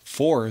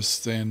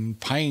forests and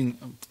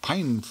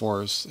pine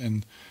forests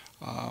and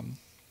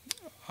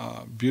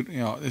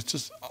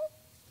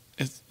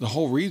it's the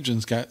whole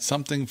region's got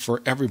something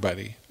for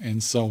everybody.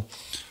 And so,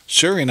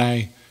 Sherry and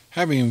I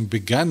haven't even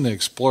begun to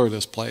explore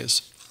this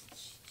place,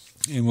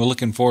 and we're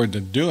looking forward to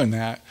doing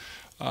that.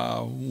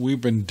 We've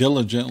been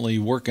diligently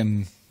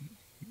working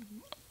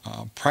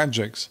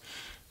projects,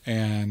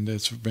 and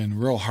it's been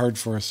real hard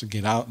for us to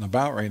get out and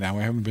about right now.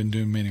 We haven't been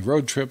doing many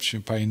road trips.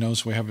 You probably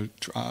noticed we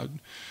haven't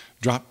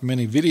dropped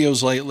many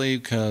videos lately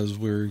because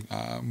we're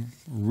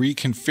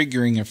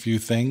reconfiguring a few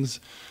things.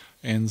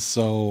 And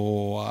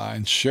so,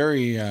 and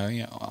Sherry,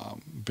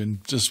 been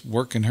just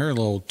working her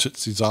little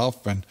tootsies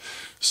off. And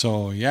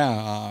so,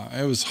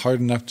 it was hard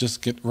enough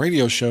just to get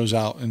radio shows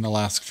out in the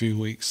last few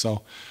weeks.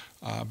 So,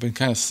 I've been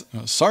kind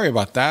of sorry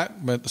about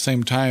that. But at the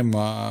same time,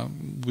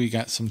 we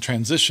got some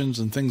transitions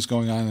and things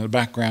going on in the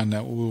background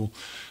that we'll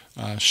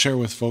share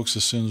with folks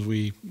as soon as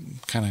we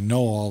kind of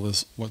know all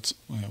this,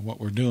 what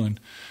we're doing.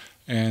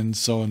 And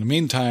so in the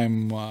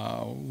meantime,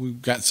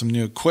 we've got some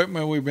new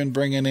equipment we've been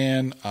bringing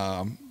in.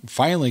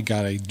 Finally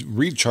got a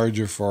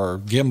recharger for our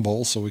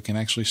gimbal, so we can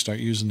actually start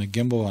using the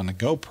gimbal on the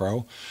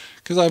GoPro.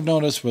 Because I've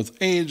noticed with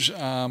age,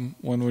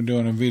 when we're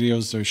doing our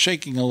videos, they're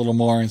shaking a little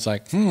more. And it's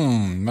like,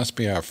 must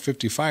be a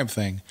 55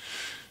 thing.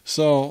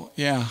 So,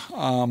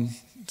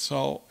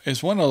 so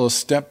it's one of those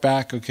step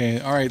back, okay,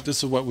 all right,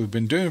 this is what we've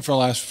been doing for the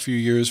last few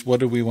years. What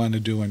do we want to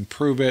do to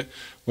improve it?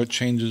 What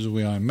changes do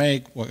we want to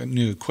make? What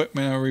new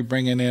equipment are we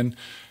bringing in?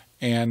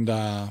 And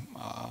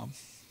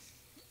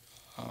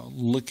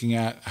looking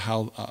at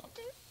how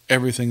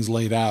everything's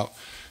laid out.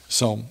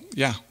 So,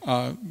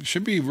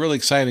 should be really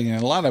exciting,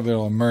 and a lot of it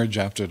will emerge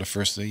after the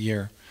first of the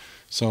year.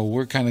 So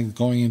we're kind of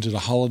going into the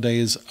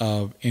holidays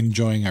of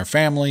enjoying our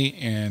family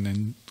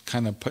and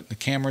kind of putting the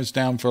cameras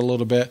down for a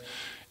little bit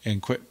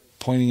and quit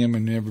pointing them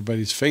in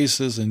everybody's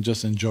faces and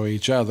just enjoy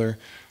each other.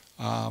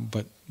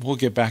 But we'll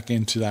get back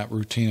into that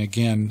routine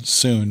again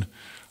soon.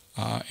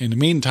 In the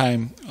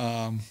meantime,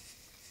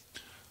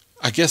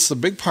 I guess the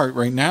big part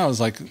right now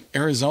is like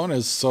Arizona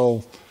is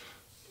so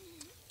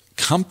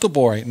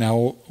comfortable right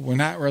now. We're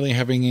not really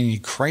having any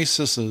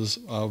crises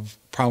of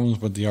problems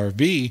with the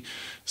RV.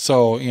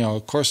 So,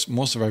 of course,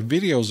 most of our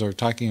videos are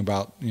talking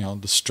about,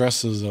 the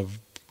stresses of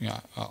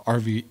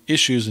RV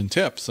issues and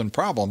tips and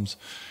problems.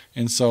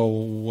 And so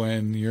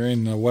when you're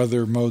in the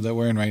weather mode that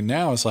we're in right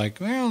now, it's like,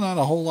 well, not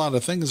a whole lot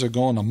of things are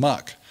going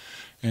amok.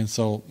 And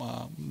so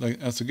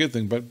that's a good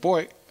thing. But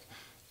boy,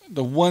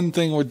 the one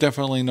thing we're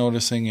definitely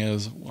noticing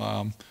is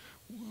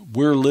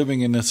we're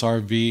living in this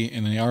RV,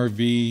 and the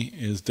RV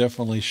is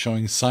definitely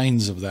showing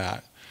signs of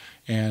that.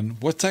 And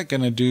what's that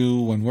going to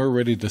do when we're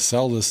ready to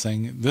sell this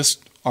thing? This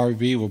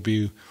RV will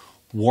be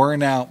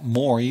worn out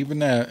more,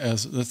 even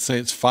as let's say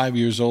it's 5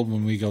 years old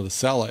when we go to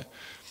sell it.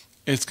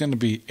 It's going to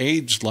be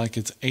aged like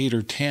it's 8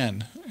 or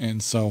 10.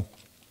 And so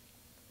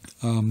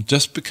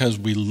just because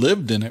we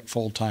lived in it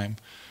full time.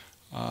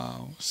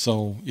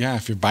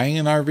 If you're buying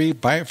an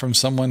RV, buy it from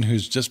someone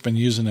who's just been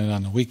using it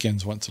on the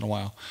weekends once in a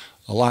while.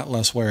 A lot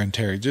less wear and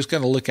tear. You just got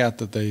to look at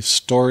that they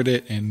stored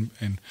it and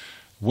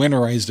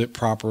winterized it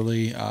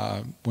properly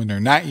when they're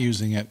not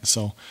using it.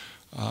 So,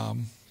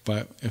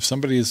 but if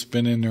somebody has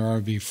been in their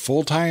RV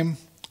full time,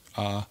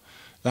 that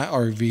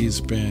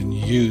RV's been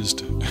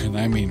used, and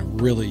I mean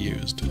really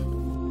used.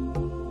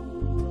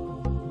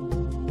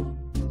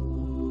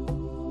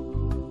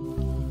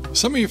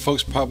 Some of you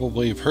folks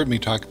probably have heard me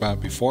talk about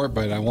it before,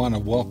 but I want to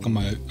welcome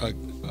an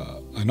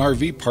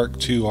RV park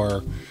to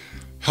our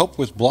Help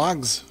with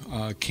Blogs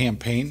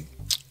campaign.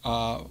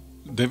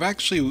 They've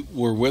actually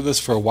were with us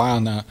for a while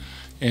now.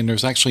 and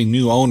there's actually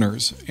new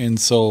owners. And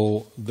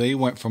so they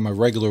went from a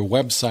regular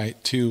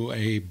website to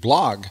a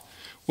blog,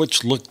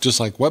 which look just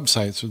like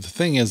websites. But the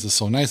thing is that's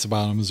so nice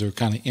about them is they're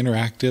kind of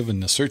interactive,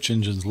 and the search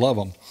engines love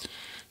them.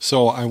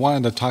 So I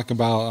wanted to talk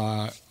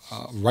about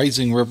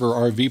Rising River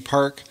RV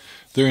Park.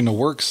 They're in the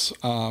works.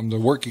 They're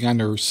working on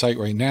their site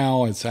right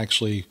now. It's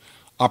actually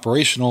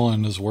operational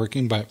and is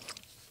working. But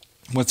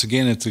once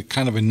again, it's a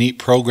kind of a neat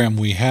program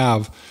we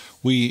have.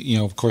 We,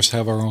 of course,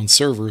 have our own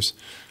servers.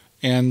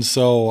 And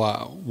so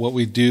what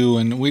we do,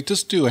 and we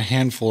just do a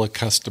handful of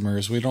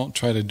customers. We don't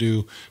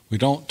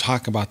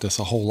talk about this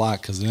a whole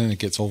lot because then it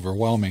gets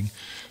overwhelming.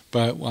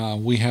 But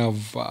we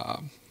have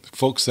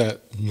folks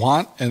that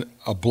want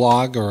a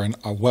blog or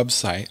a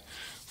website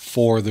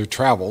for their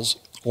travels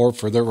or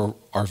for their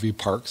RV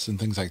parks and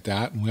things like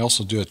that. And we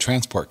also do a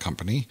transport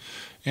company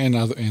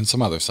and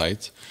some other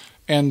sites.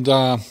 And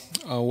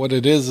what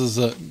it is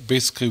that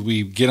basically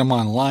we get them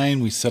online,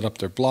 we set up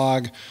their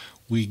blog,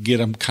 we get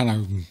them kind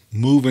of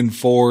moving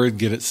forward,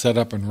 get it set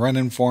up and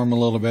running for them a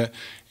little bit,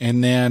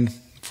 and then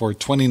for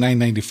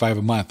 $29.95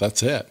 a month,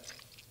 that's it.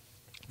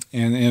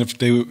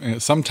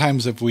 And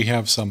sometimes if we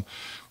have some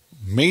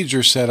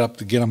major setup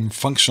to get them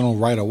functional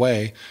right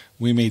away,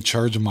 we may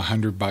charge them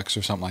 $100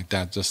 or something like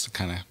that just to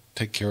kind of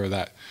take care of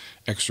that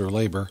extra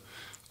labor.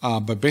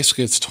 But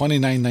basically, it's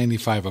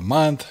 $29.95 a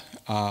month.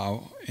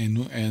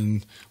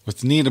 And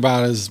what's neat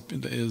about it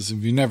is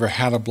if you never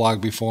had a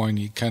blog before and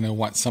you kind of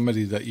want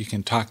somebody that you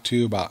can talk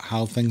to about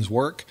how things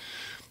work,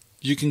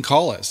 you can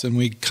call us and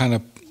we kind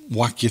of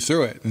walk you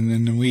through it. And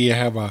then we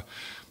have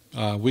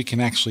we can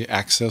actually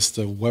access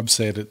the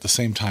website at the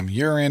same time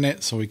you're in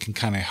it, so we can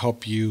kind of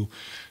help you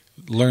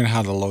learn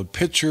how to load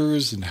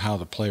pictures and how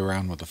to play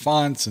around with the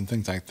fonts and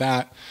things like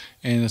that.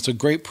 And it's a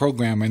great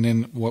program. And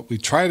then what we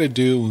try to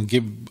do, we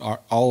give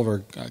all of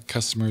our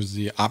customers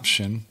the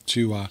option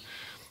to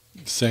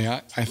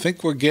say, I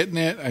think we're getting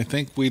it. I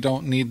think we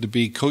don't need to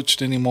be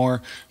coached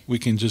anymore. We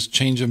can just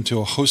change them to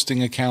a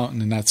hosting account,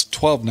 and then that's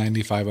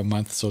 $12.95 a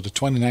month. So the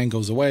 $29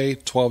 goes away.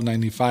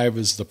 $12.95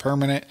 is the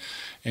permanent,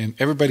 and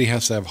everybody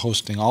has to have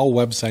hosting. All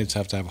websites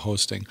have to have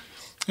hosting,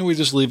 and we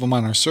just leave them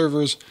on our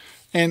servers.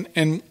 And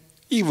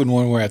even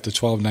when we're at the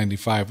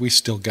 $12.95, we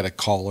still get a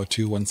call or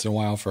two once in a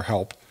while for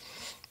help,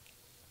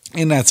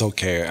 and that's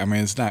okay. I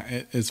mean,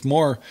 it's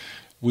more.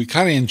 We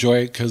kind of enjoy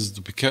it because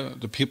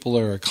the people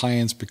that are our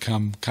clients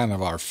become kind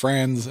of our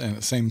friends, and at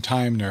the same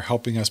time, they're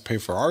helping us pay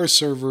for our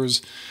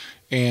servers,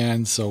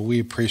 and so we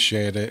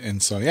appreciate it.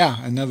 And so,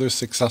 yeah, another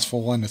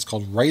successful one. It's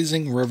called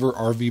Rising River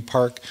RV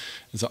Park.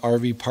 It's an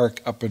RV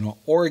park up in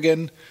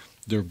Oregon.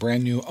 They're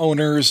brand new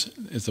owners.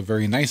 It's a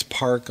very nice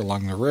park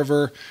along the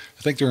river.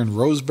 I think they're in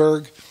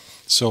Roseburg.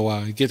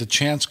 So get a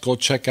chance, go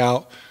check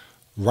out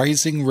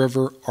Rising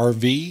River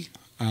RV.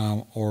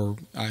 Or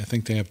I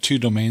think they have two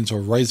domains,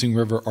 or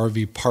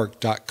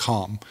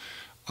risingriverrvpark.com.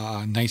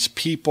 Nice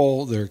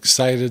people. They're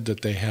excited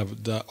that they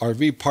have the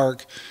RV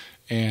park,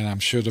 and I'm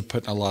sure they're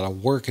putting a lot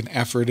of work and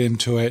effort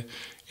into it.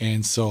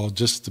 And so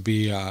just to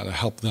to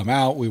help them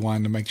out, we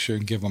wanted to make sure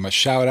and give them a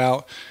shout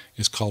out.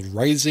 It's called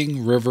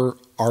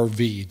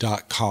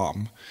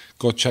risingriverrv.com.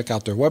 Go check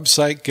out their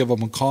website, give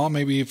them a call.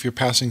 Maybe if you're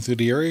passing through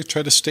the area,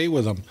 try to stay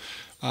with them.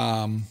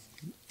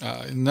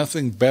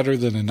 Nothing better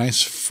than a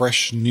nice,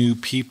 fresh, new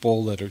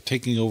people that are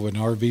taking over an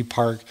RV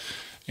park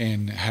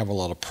and have a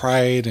lot of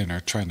pride and are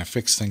trying to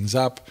fix things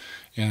up.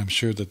 And I'm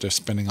sure that they're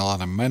spending a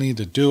lot of money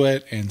to do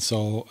it. And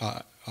so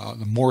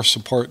the more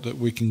support that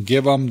we can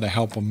give them to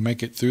help them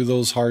make it through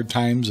those hard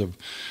times of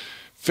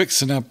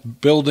fixing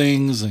up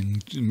buildings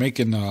and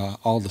making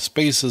all the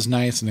spaces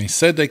nice. And they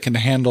said they can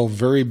handle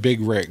very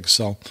big rigs.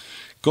 So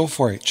go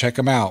for it. Check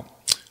them out.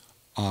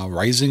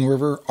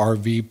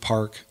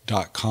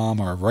 risingriverrvpark.com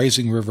or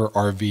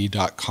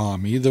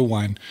risingriverrv.com. Either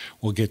one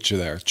will get you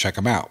there. Check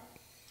them out.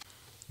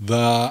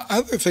 The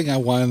other thing I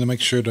wanted to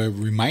make sure to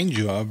remind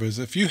you of is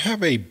if you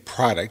have a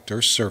product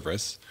or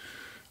service,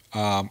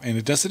 and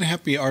it doesn't have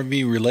to be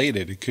RV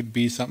related, it could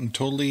be something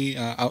totally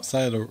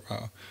outside of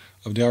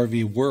the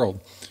RV world.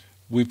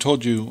 We've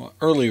told you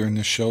earlier in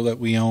this show that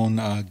we own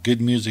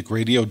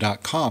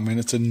goodmusicradio.com, and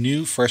it's a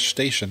new, fresh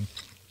station.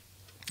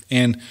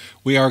 And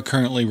we are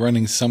currently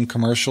running some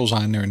commercials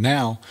on there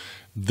now.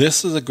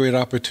 This is a great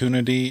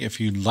opportunity if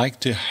you'd like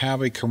to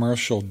have a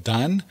commercial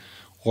done,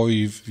 or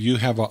you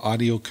have an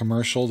audio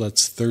commercial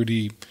that's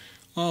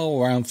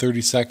around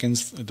 30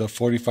 seconds to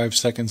 45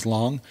 seconds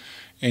long,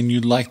 and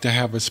you'd like to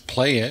have us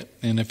play it.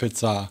 And if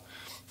it's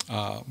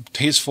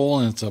tasteful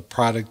and it's a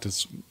product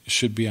that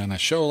should be on a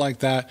show like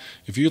that,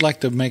 if you'd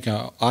like to make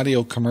an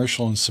audio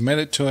commercial and submit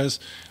it to us,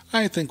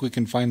 I think we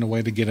can find a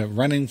way to get it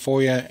running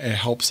for you. It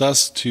helps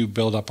us to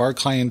build up our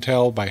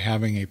clientele by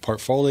having a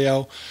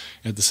portfolio.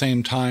 At the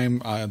same time,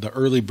 the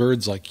early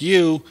birds like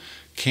you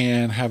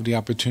can have the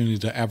opportunity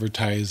to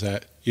advertise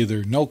at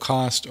either no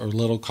cost or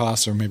little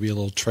cost, or maybe a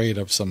little trade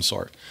of some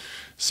sort.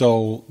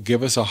 So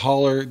give us a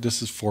holler.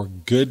 This is for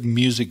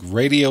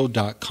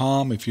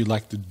goodmusicradio.com. If you'd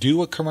like to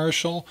do a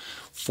commercial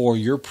for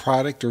your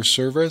product or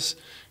service,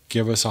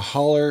 give us a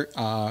holler.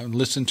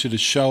 Listen to the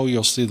show.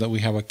 You'll see that we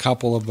have a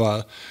couple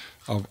of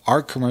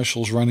our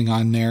commercials running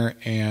on there,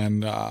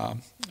 and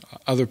some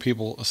other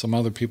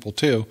people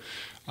too.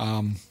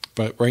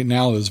 But right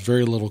now there's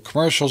very little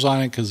commercials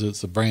on it because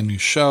it's a brand new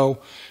show.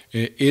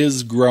 It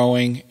is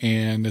growing,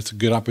 and it's a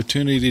good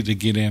opportunity to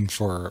get in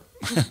for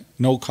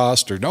no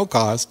cost.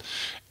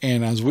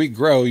 And as we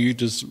grow, you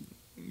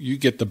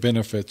get the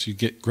benefits. You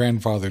get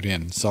grandfathered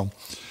in. So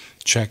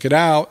check it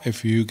out.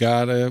 If you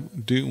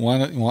if you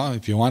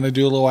want to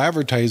do a little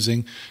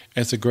advertising,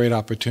 it's a great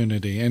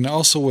opportunity. And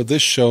also with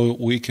this show,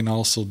 we can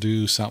also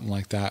do something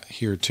like that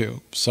here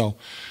too. So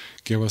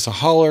give us a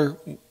holler.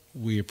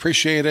 We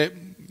appreciate it.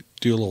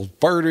 Do a little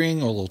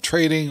bartering or a little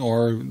trading,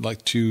 or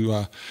like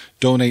to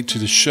donate to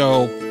the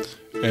show.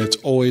 It's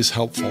always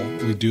helpful.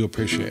 We do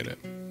appreciate it.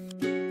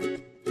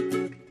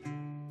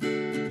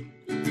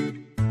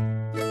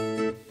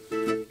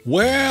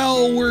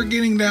 Well, we're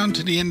getting down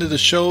to the end of the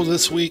show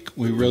this week.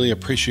 We really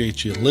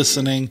appreciate you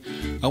listening.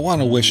 I want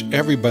to wish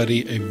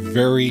everybody a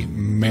very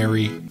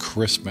Merry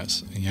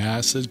Christmas. Yeah,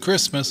 I said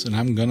Christmas, and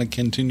I'm going to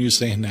continue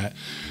saying that.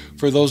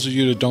 For those of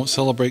you that don't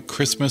celebrate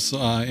Christmas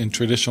in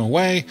traditional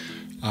way,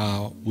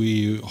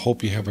 we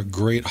hope you have a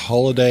great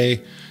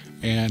holiday.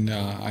 And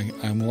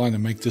I want to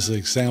make this an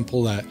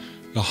example that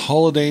the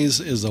holidays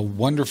is a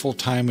wonderful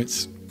time.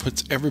 It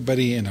puts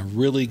everybody in a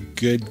really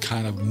good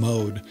kind of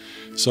mode.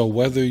 So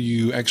whether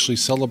you actually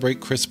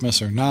celebrate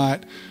Christmas or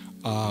not,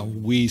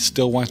 we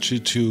still want you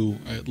to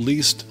at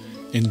least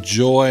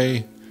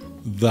enjoy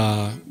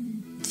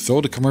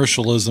throw the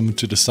commercialism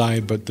to the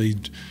side, but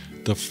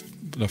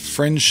the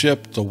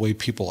friendship, the way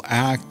people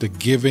act, the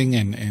giving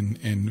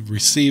and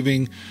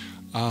receiving,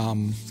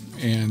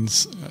 and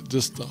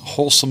just the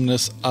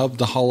wholesomeness of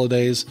the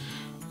holidays.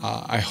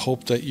 I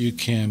hope that you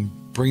can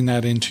bring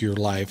that into your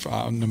life,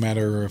 no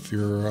matter if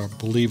you're a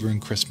believer in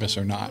Christmas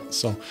or not.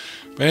 So,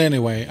 but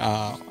anyway,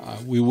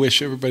 we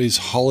wish everybody's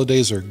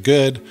holidays are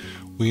good.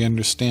 We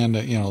understand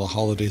that, the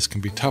holidays can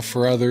be tough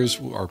for others.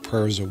 Our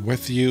prayers are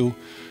with you,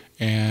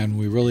 and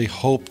we really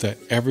hope that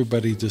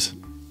everybody just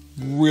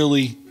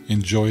really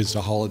enjoys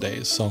the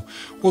holidays. So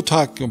we'll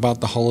talk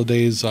about the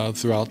holidays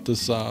throughout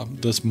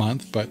this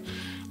month, but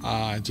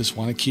I just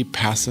want to keep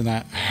passing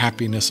that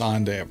happiness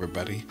on to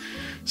everybody.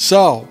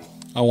 So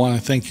I want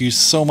to thank you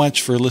so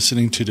much for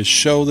listening to the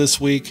show this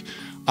week.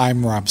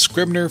 I'm Rob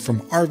Scribner from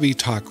RV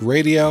Talk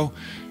Radio.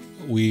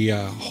 We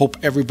hope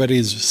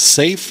everybody's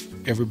safe.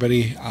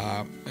 Everybody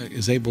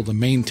is able to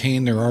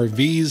maintain their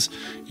RVs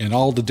in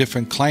all the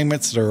different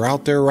climates that are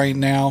out there right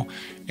now.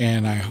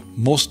 And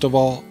most of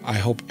all, I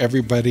hope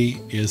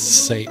everybody is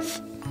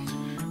safe.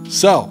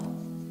 So,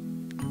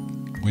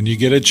 when you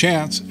get a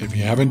chance, if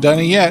you haven't done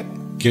it yet,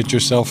 get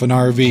yourself an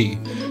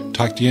RV.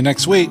 Talk to you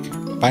next week.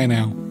 Bye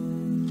now.